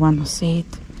don't even want to say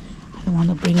it. I don't want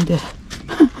to bring the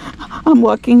I'm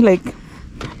walking like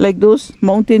those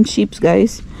mountain sheep,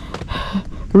 guys,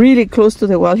 really close to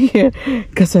the wall here,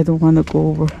 because I don't want to go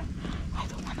over. I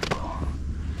don't want to go.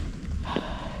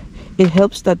 It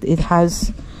helps that it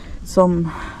has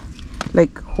some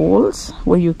like holes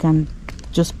where you can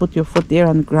just put your foot there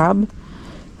and grab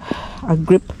a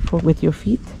grip with your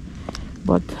feet.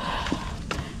 But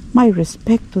my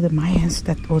respect to the Mayans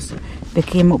they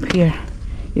came up here.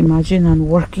 Imagine, and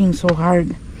working so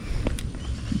hard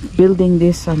building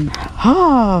this, and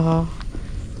whoa,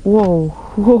 whoa,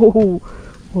 whoa,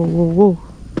 whoa, whoa.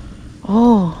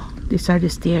 Oh, these are the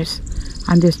stairs,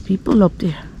 and there's people up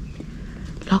there.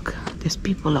 Look, there's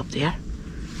people up there.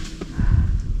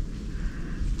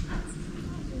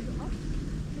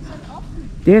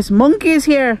 There's monkeys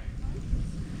here.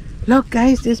 Look,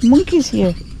 guys, there's monkeys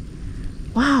here.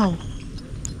 Wow,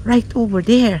 right over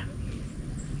there.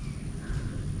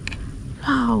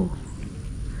 Wow.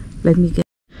 Let me get.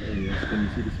 Can you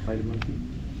see the spider monkey?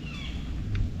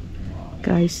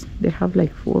 Guys, they have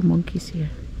like 4 monkeys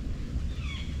here.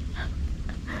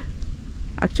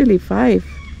 Actually 5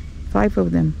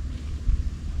 of them.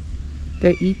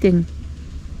 They're eating.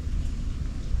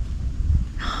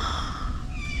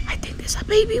 I think there's a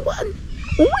baby one.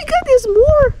 Oh my god, there's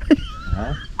more.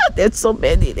 Huh? There's so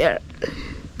many there.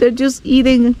 They're just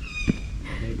eating.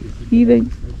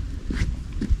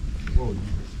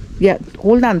 Yeah,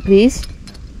 hold on please.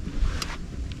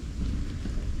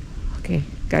 Okay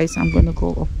guys, I'm gonna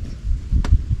go up.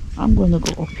 I'm gonna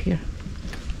go up here.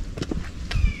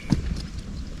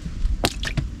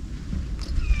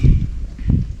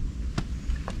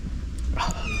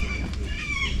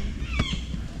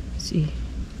 See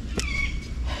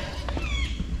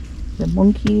the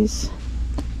monkeys.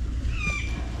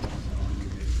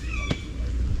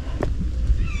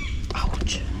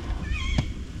 Ouch.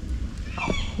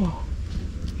 Oh, whoa.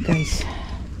 Guys,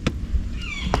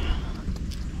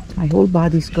 my whole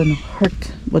body's gonna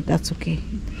hurt, but that's okay.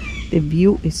 The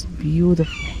view is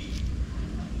beautiful,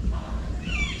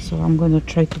 so I'm gonna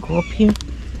try to go up here.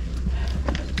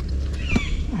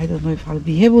 I don't know if I'll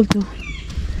be able to.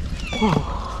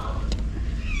 Wow.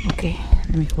 Okay,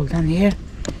 let me hold on here.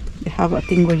 They have a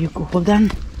thing where you go hold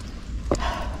on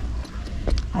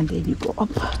and then you go up.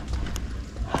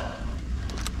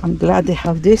 I'm glad they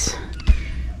have this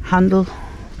handle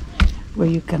where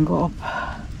you can go up.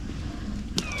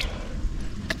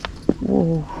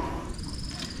 Whoa.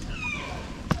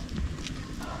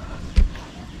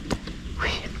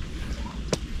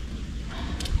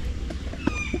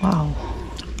 Wow,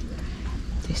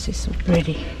 this is so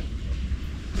pretty.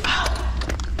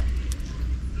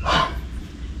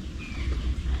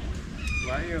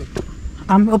 Where are you?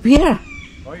 I'm up here.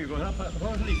 Oh, you're going up?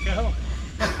 Holy cow.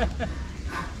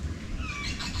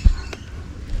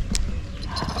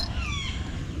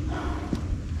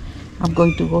 I'm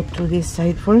going to go to this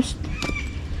side first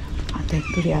and then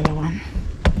to the other one.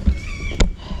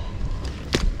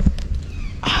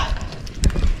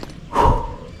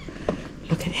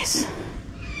 Look at this.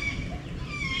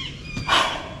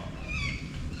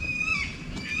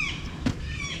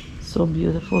 So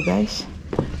beautiful, guys.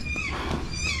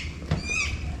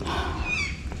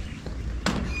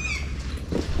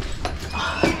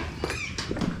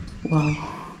 Wow.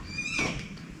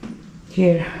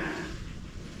 Here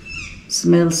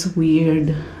smells weird.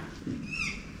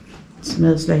 It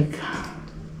smells like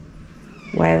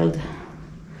wild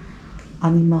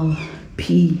animal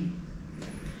pee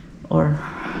or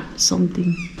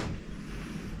something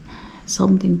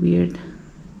weird.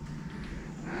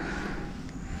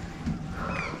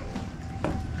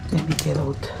 Let me get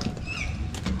out.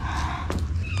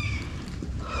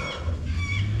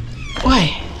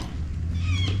 Why?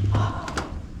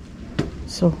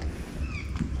 So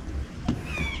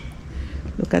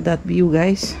look at that view,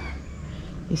 guys.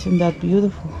 Isn't that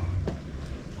beautiful?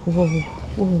 Whoa,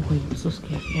 whoa, I am so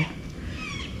scared here.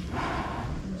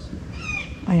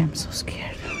 I am so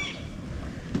scared.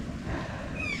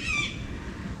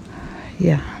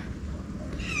 Yeah,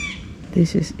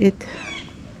 this is it.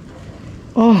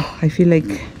 Oh, I feel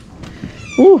like,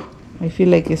 oh, I feel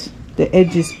like the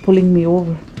edge is pulling me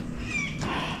over.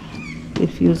 It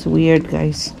feels weird,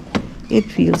 guys. It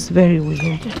feels very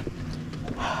weird.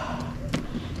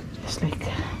 It's like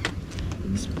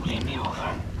it's pulling me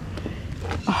over.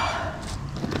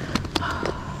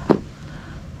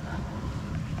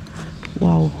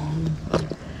 Wow.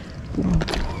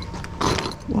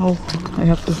 Wow. Wow, I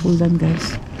have to hold on,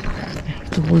 guys. I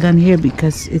have to hold on here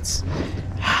because it's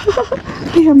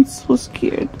I am so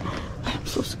scared. I am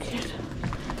so scared.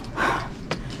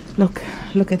 Look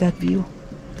at that view.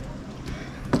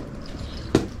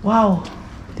 Wow,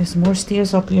 there's more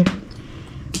stairs up here.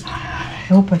 I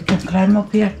hope I can climb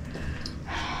up here.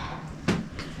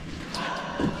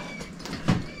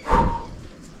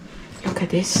 Look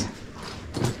at this.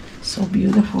 So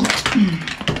beautiful.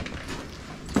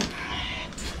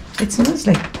 It smells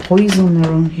like poison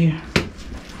around here.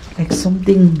 Like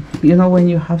something, you know, when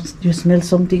you smell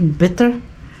something bitter.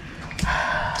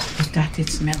 Like that it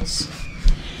smells.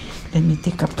 Let me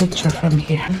take a picture from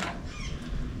here.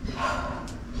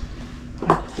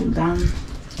 Hold on.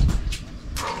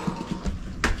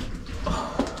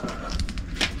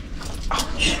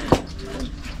 Ouch.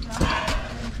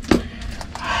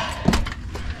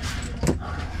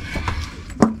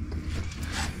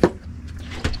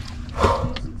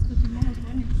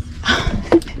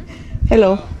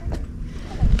 Hello.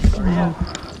 Wow.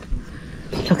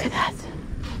 Look at that.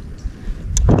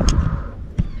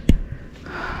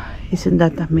 Isn't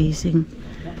that amazing?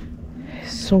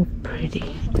 So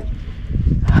pretty.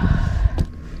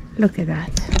 Look at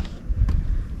that.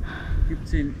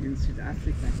 Gibt's in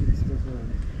Südafrika, gibt es da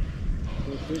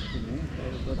so Früchte, ne?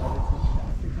 Dort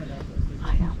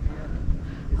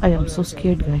I am so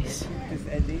scared, guys. Das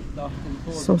erlebt nach dem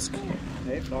Tod. So scared.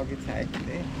 Ne? Fragezeichen,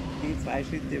 ne? Geh 2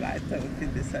 Schritte weiter und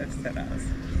finde selbst heraus.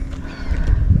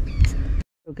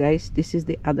 So guys, this is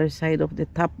the other side of the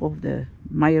top of the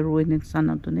Maya ruin in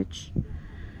Xunantunich.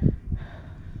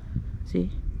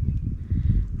 See?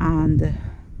 And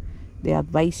they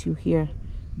advise you here,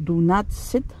 do not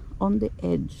sit on the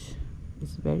edge.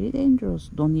 It's very dangerous.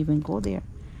 Don't even go there.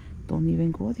 Don't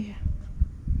even go there.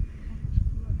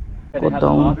 Go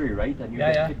down.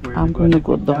 I'm going to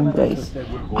go down, guys.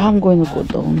 I'm going to go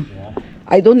down.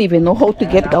 I don't even know how to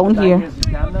get down here.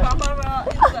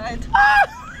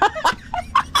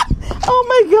 Oh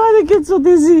my god, I get so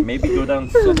dizzy. Maybe go down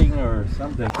sitting or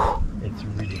something. It's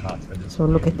really hot. So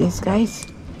look at this, guys.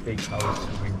 Big house,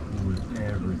 swimming pool,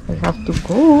 everything. I have to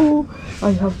go.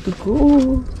 I have to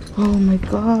go. Oh my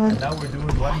god. Now we're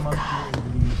doing 1 month here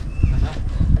in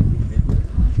Belize.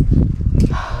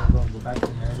 We're going to go back to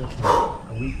America for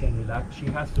a week and relax. She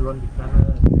has to run the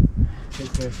camera and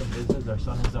take care of some business. Our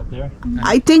son is up there.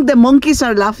 I think the monkeys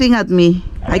are laughing at me.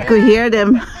 I could hear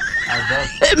them Our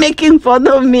dog. making fun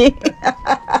of me. And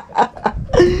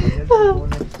then we're going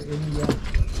next to India.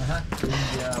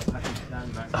 India, Pakistan,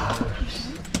 Bangladesh.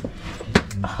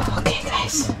 Okay,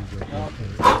 guys.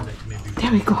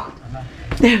 There we go.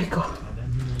 There we go.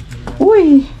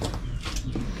 Oi.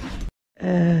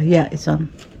 Yeah, it's on.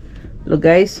 Look,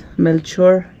 guys,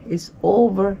 Melchor is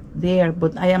over there,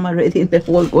 but I am already in the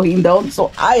hole going down,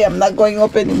 so I am not going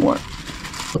up anymore.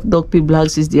 Dog P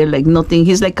Vlogs is there like nothing.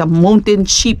 He's like a mountain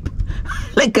sheep,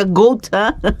 like a goat,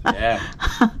 huh? Yeah.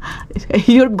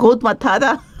 You're goat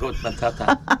matata. Goat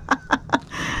matata.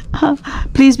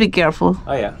 Please be careful.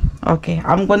 Oh yeah. Okay,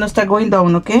 I'm gonna start going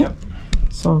down, okay? Yep.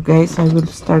 So guys, I will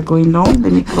start going down.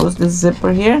 Let me close this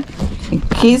zipper here in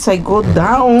case I go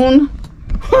down.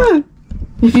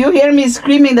 If you hear me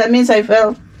screaming, that means I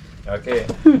fell. Okay.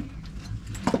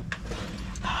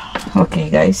 Okay,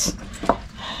 guys.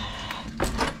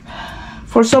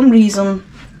 For some reason,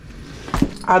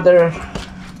 other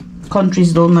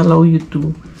countries don't allow you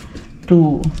to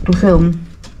film,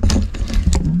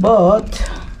 but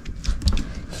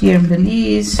here in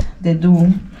Belize they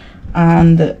do,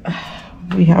 and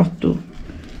we have to.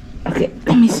 Okay,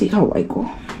 let me see how I go.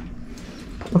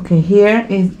 Okay, here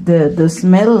is the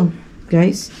smell,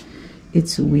 guys.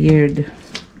 It's weird.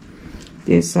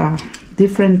 There's a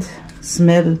different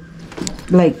smell,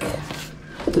 like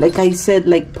I said,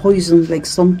 like poison, like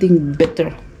something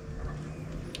bitter,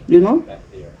 you know.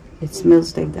 It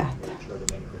smells like that.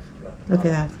 Look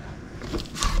at that.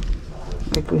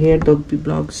 I could hear Dog P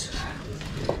Vlogs.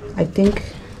 I think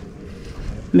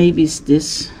maybe it's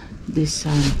this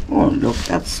oh look,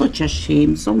 that's such a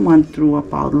shame. Someone threw a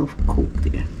bottle of Coke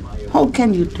there. How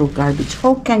can you throw garbage?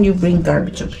 How can you bring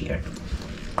garbage up here?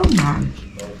 Come on,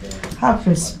 have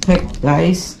respect,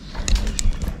 guys.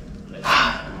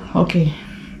 Okay,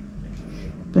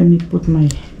 let me put my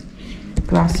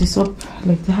glasses up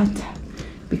like that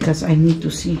because I need to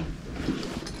see.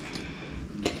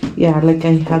 Yeah, like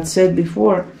I had said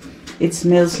before, it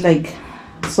smells like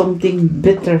something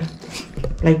bitter,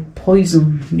 like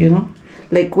poison, you know,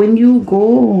 like when you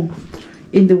go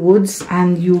in the woods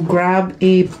and you grab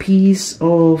a piece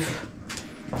of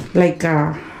like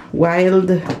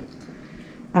wild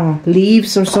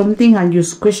leaves or something and you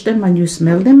squish them and you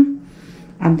smell them,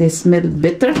 And they smell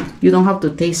bitter. You don't have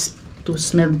to taste to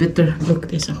smell bitter. Look,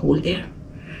 there's a hole there.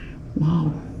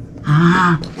 Wow.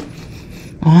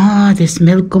 The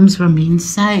smell comes from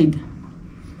inside.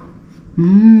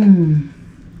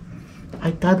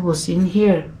 I thought it was in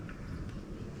here.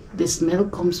 The smell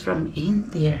comes from in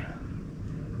there.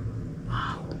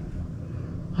 Wow.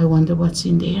 I wonder what's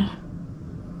in there.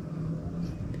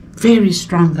 Very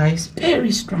strong, guys.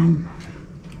 Very strong.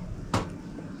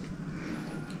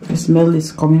 The smell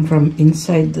is coming from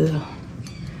inside the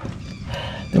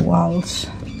walls.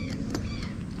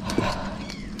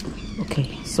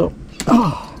 Okay, so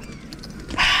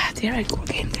there I go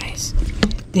again, guys.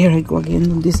 There I go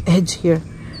again on this edge here.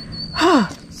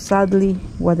 Sadly,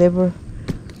 whatever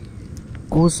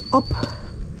goes up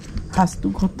has to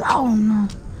go down.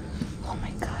 Oh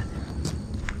my god.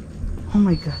 Oh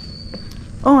my god.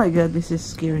 Oh my god, this is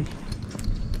scary.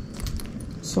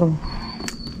 So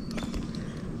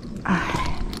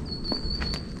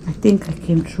I think I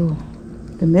came through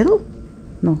the middle.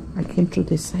 No, I came through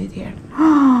this side here.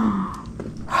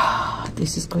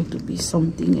 This is going to be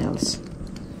something else.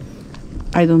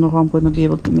 I don't know how I'm going to be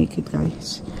able to make it,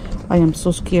 guys. I am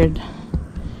so scared.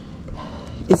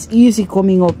 It's easy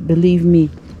coming up, believe me.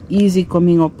 Easy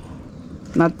coming up.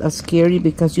 Not as scary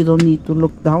because you don't need to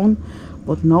look down.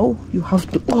 But no, you have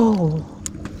to,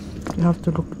 you have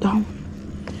to look down.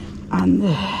 And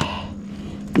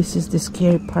this is the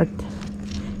scary part.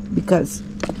 Because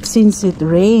since it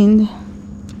rained,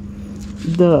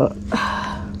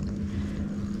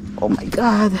 oh my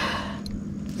god,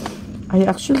 I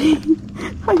actually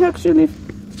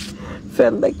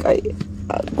felt like I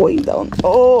going down.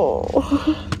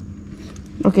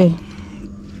 Okay,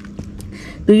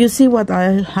 do you see what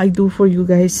I do for you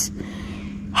guys?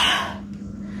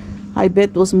 I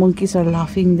bet those monkeys are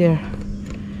laughing there.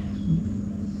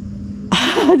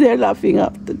 They're laughing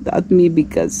at me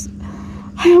because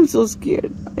I am so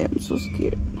scared. I am so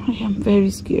scared. I am very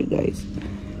scared, guys.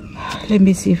 Let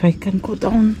me see if I can go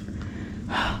down.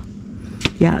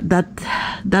 Yeah,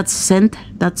 that scent,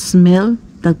 that smell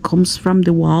that comes from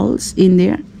the walls in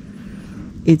there,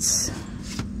 it's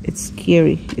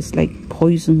scary. It's like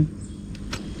poison.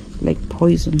 Like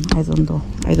poison. I don't know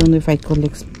if I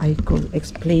could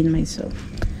explain myself.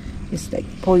 It's like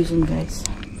poison, guys.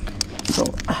 So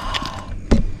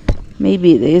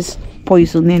maybe there is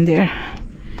poison in there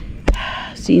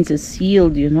since it's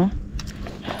sealed, you know.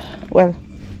 Well,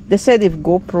 they said if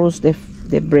GoPros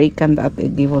they break and that they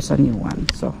give us a new one.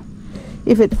 So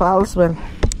if it falls, well,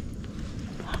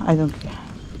 I don't care.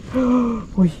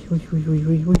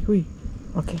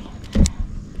 Okay.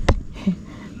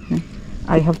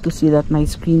 I have to see that my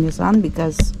screen is on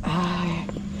because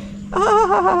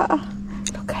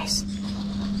look, guys.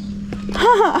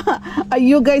 Are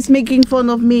you guys making fun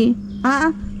of me?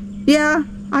 Yeah,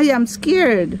 I am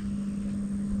scared.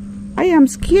 I am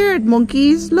scared,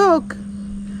 monkeys. Look.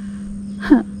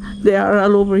 They are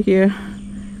all over here.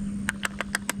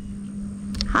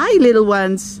 Hi, little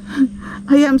ones.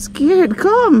 I am scared.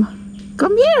 Come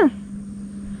here.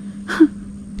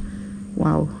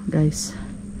 Wow, guys.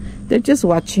 They're just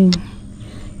watching.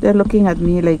 They're looking at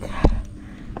me like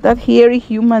that hairy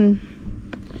human.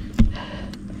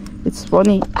 It's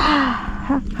funny.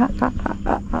 Oh my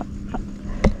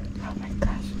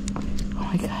gosh. Oh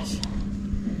my gosh.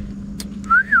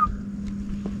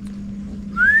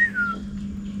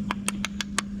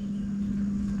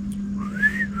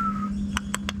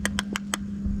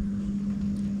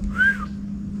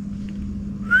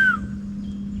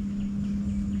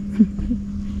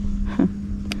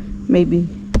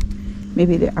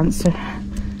 Maybe they answer.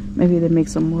 Maybe they make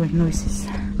some more noises.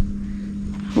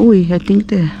 Oh, I think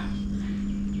they...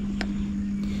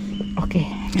 Okay,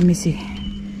 let me see.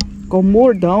 Go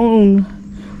more down.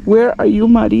 Where are you,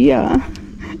 Maria?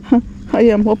 I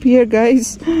am up here,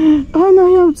 guys. Oh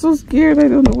no, I'm so scared. I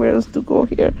don't know where else to go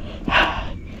here.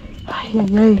 Ay, ay,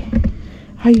 ay.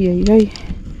 Ay, ay, ay.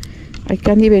 I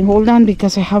can't even hold on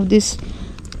because I have this.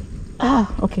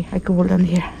 Okay, I can hold on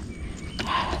here.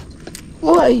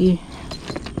 Oi!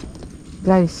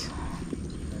 Guys,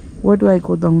 where do I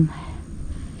go down?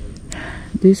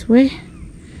 This way?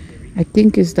 I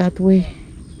think it's that way.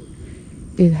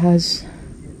 It has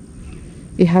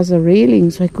a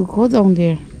railing, so I could go down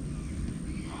there.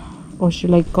 Or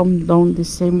should I come down the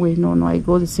same way? No, I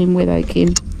go the same way that I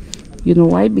came. You know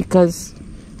why? Because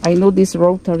I know this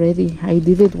route already. I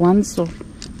did it once, so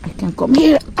I can come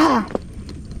here.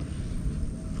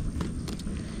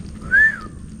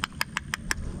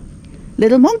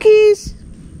 Little monkeys!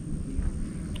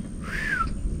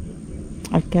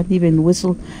 I can't even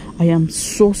whistle. I am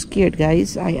so scared,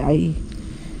 guys. I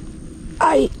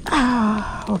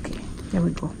Okay, there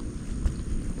we go.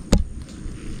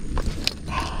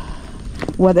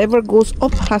 Whatever goes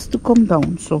up has to come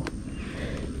down. So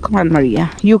come on,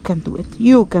 Maria, you can do it.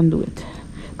 You can do it.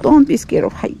 Don't be scared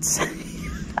of heights.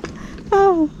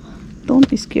 Oh, don't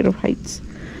be scared of heights.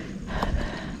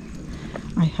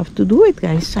 I have to do it,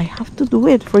 guys. I have to do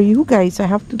it for you guys. I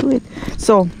have to do it.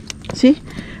 So see,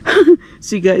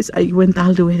 see guys, I went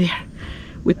all the way there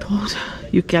with those.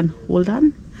 You can hold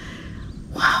on.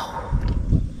 Wow.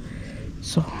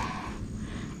 So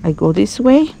I go this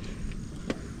way.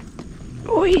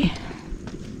 Oi.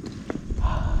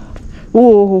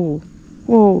 Whoa,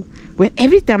 whoa. When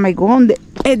every time I go on the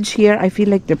edge here, I feel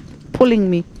like they're pulling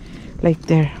me, like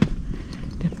they're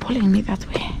pulling me that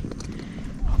way.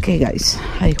 Okay guys,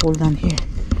 I hold on here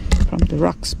from the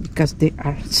rocks because they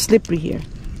are slippery here.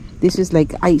 This is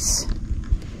like ice.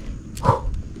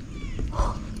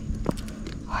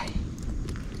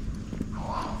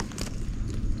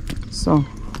 So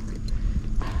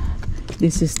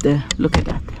this is the, look at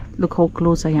that. Look how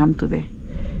close I am to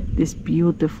this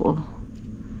beautiful.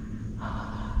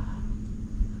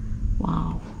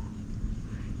 Wow,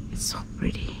 it's so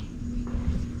pretty.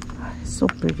 It's so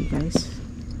pretty, guys.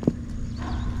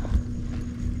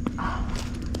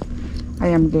 I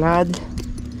am glad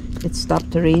it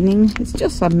stopped raining. It's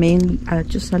just a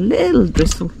just a little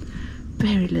drizzle,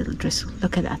 very little drizzle.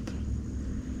 Look at that.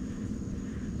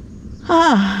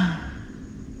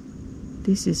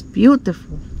 This is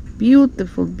beautiful,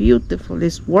 beautiful, beautiful.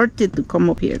 It's worth it to come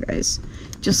up here, guys.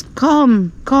 Just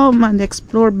come and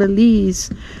explore Belize.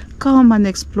 Come and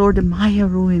explore the Maya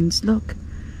ruins. Look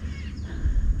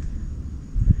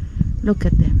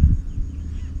at them.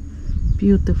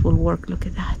 Beautiful work. Look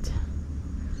at that.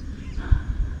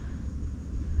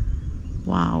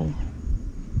 Wow.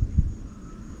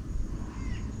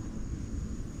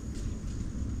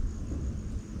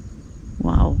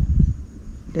 Wow.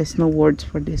 There's no words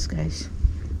for this, guys.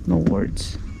 No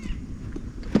words.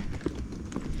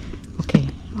 Okay.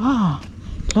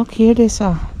 Look here. There's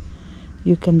a,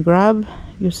 you can grab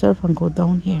yourself and go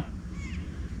down here.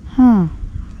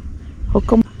 How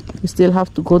come you still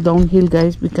have to go downhill,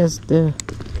 guys? Because the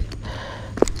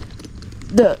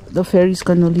ferry's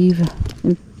gonna leave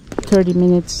in 30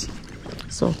 minutes,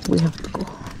 so we have to go.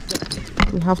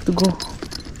 We have to go.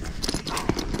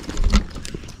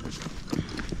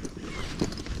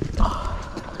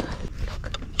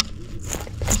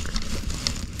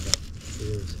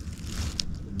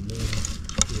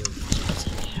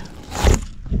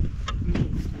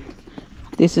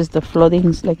 This is the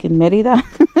floodings like in Merida.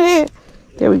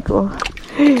 There we go.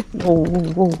 Whoa,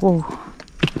 whoa, whoa, whoa.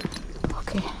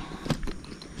 Okay.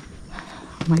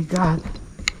 Oh my God.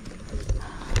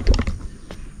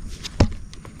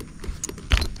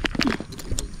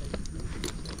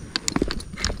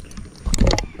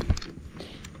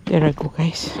 There I go,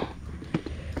 guys.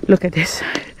 Look at this.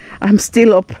 I'm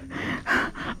still up.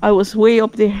 I was way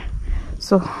up there,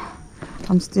 so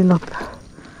I'm still up.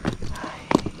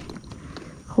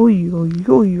 Oi, oi,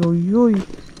 oi, oi, oi.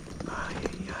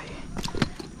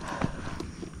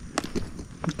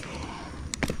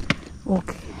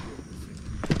 Okay.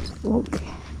 Okay.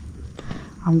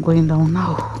 I'm going down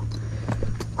now.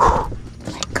 Oh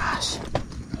my gosh.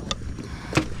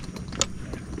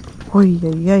 Oi,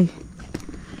 oi, oi.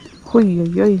 Oi,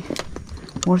 oi, oi.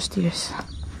 More stairs.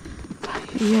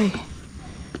 Oi, oi.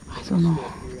 I don't know.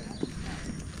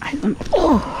 I don't know.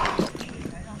 Oh.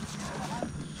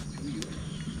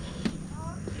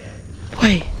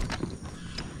 Oi.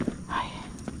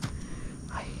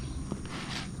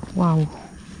 Wow.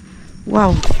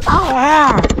 Wow.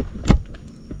 Ah!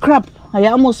 Crap. I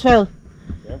almost fell.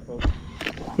 Careful.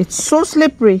 It's so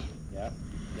slippery. Yeah,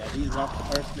 these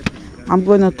rocks are slippery. I'm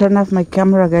going to turn off my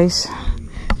camera, guys.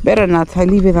 Better not. I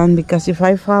leave it on because if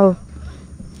I fall,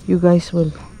 you guys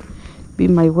will be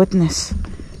my witness.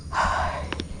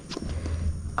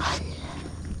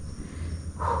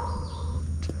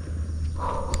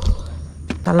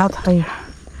 A lot higher.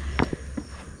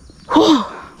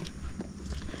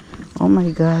 Oh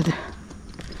my God.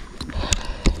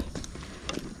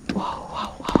 Wow,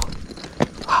 wow, wow.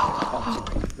 Wow, wow, wow.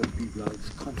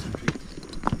 Concentrate.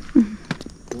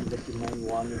 Don't let your mind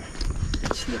wander.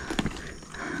 Slip.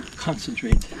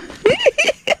 Concentrate.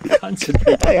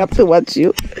 Concentrate. I have to watch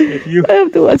you. I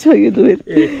have to watch how you do it.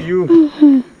 If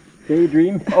you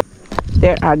daydream. Oh.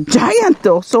 They are giant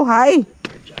though, so high.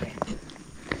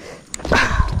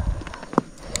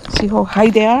 See how high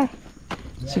they are?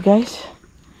 Yeah. See, guys?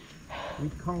 We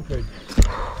conquered.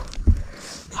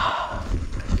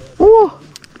 Ooh.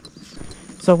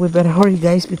 So we better hurry,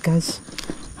 guys, because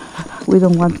we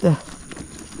don't want the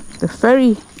the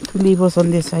ferry to leave us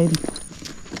on this side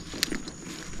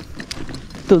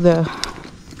to the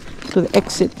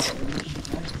exit.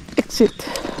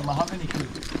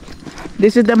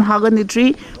 This is the mahogany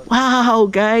tree. Wow,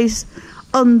 guys,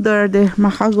 under the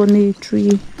mahogany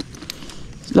tree,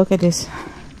 look at this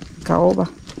caoba,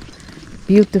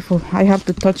 beautiful. I have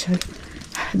to touch her.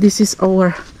 This is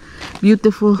our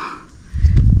beautiful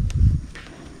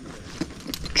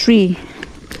tree,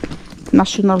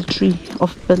 national tree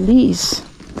of Belize,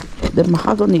 the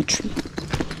mahogany tree.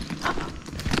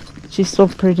 She's so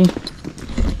pretty.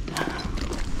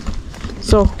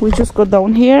 So we just go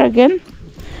down here again,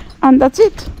 and that's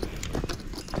it.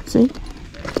 See,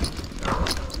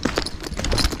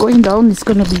 going down is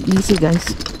gonna be easy,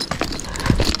 guys.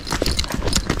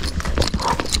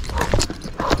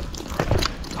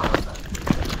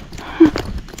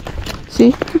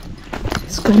 See,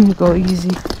 it's gonna go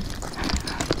easy.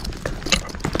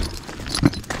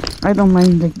 I don't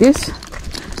mind like this,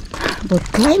 but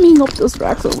climbing up those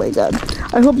rocks, oh my god.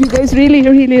 I hope you guys really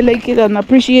like it and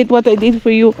appreciate what I did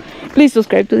for you. Please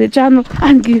subscribe to the channel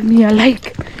and give me a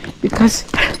like, because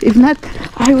if not,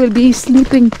 I will be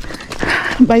sleeping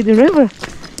by the river.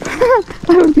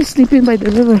 I will be sleeping by the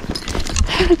river.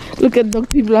 Look at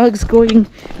Dr. Vlogs going.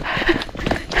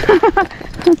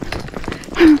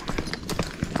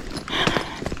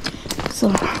 So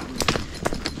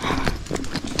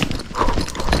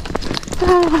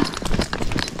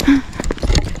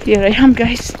here I am,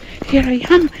 guys. Here I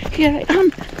am,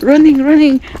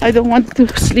 running. I don't want to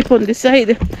sleep on the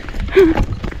side.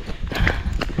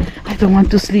 I don't want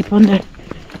to sleep under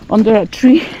a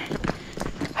tree.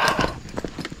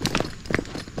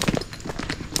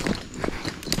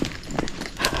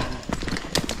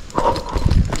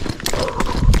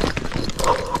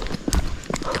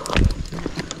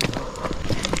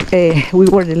 We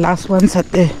were the last ones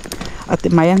at the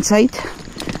Mayan site,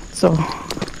 so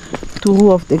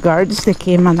two of the guards, they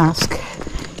came and asked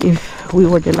if we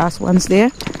were the last ones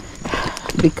there,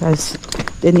 because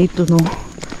they need to know,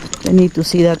 they need to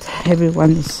see that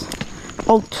everyone is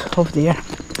out of there.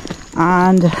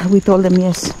 And we told them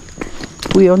yes.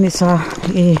 We only saw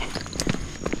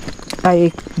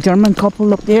a German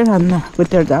couple up there and with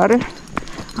their daughter,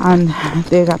 and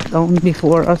they got down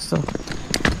before us. So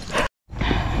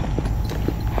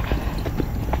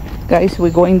guys, we're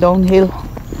going downhill.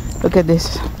 Look at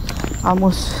this.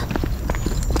 Almost,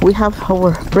 we have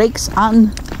our brakes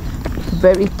on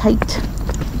very tight.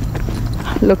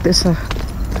 Look, there's a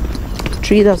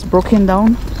tree that's broken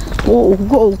down.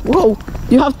 Whoa,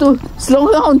 you have to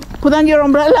slow down. Put on your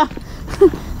umbrella.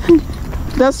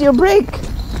 That's your brake.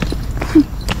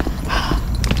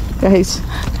 Guys,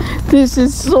 this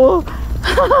is so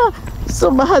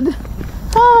so bad.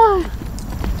 Oh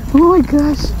my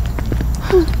gosh,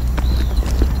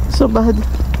 so bad.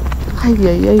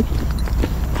 Ay.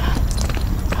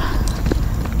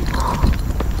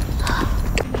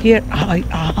 Here I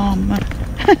am.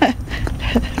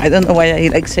 I don't know why I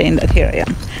like saying that. Here I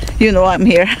am. You know I'm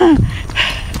here.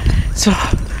 So,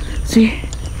 see,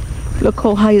 look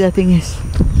how high that thing is.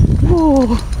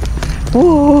 Whoa.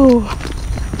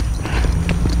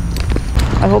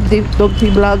 I hope the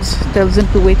Dr. Vlogs tells them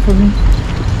to wait for me.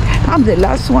 I'm the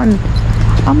last one.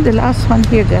 I'm the last one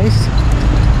here, guys.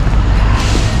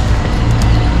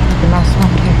 The last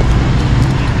one here.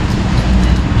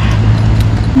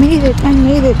 I made it. I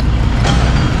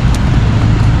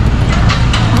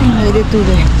made it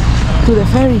to the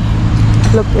ferry.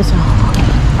 Look, there's a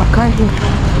car here.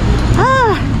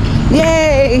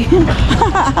 Yay!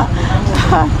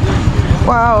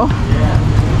 Wow.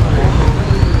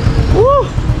 Woo!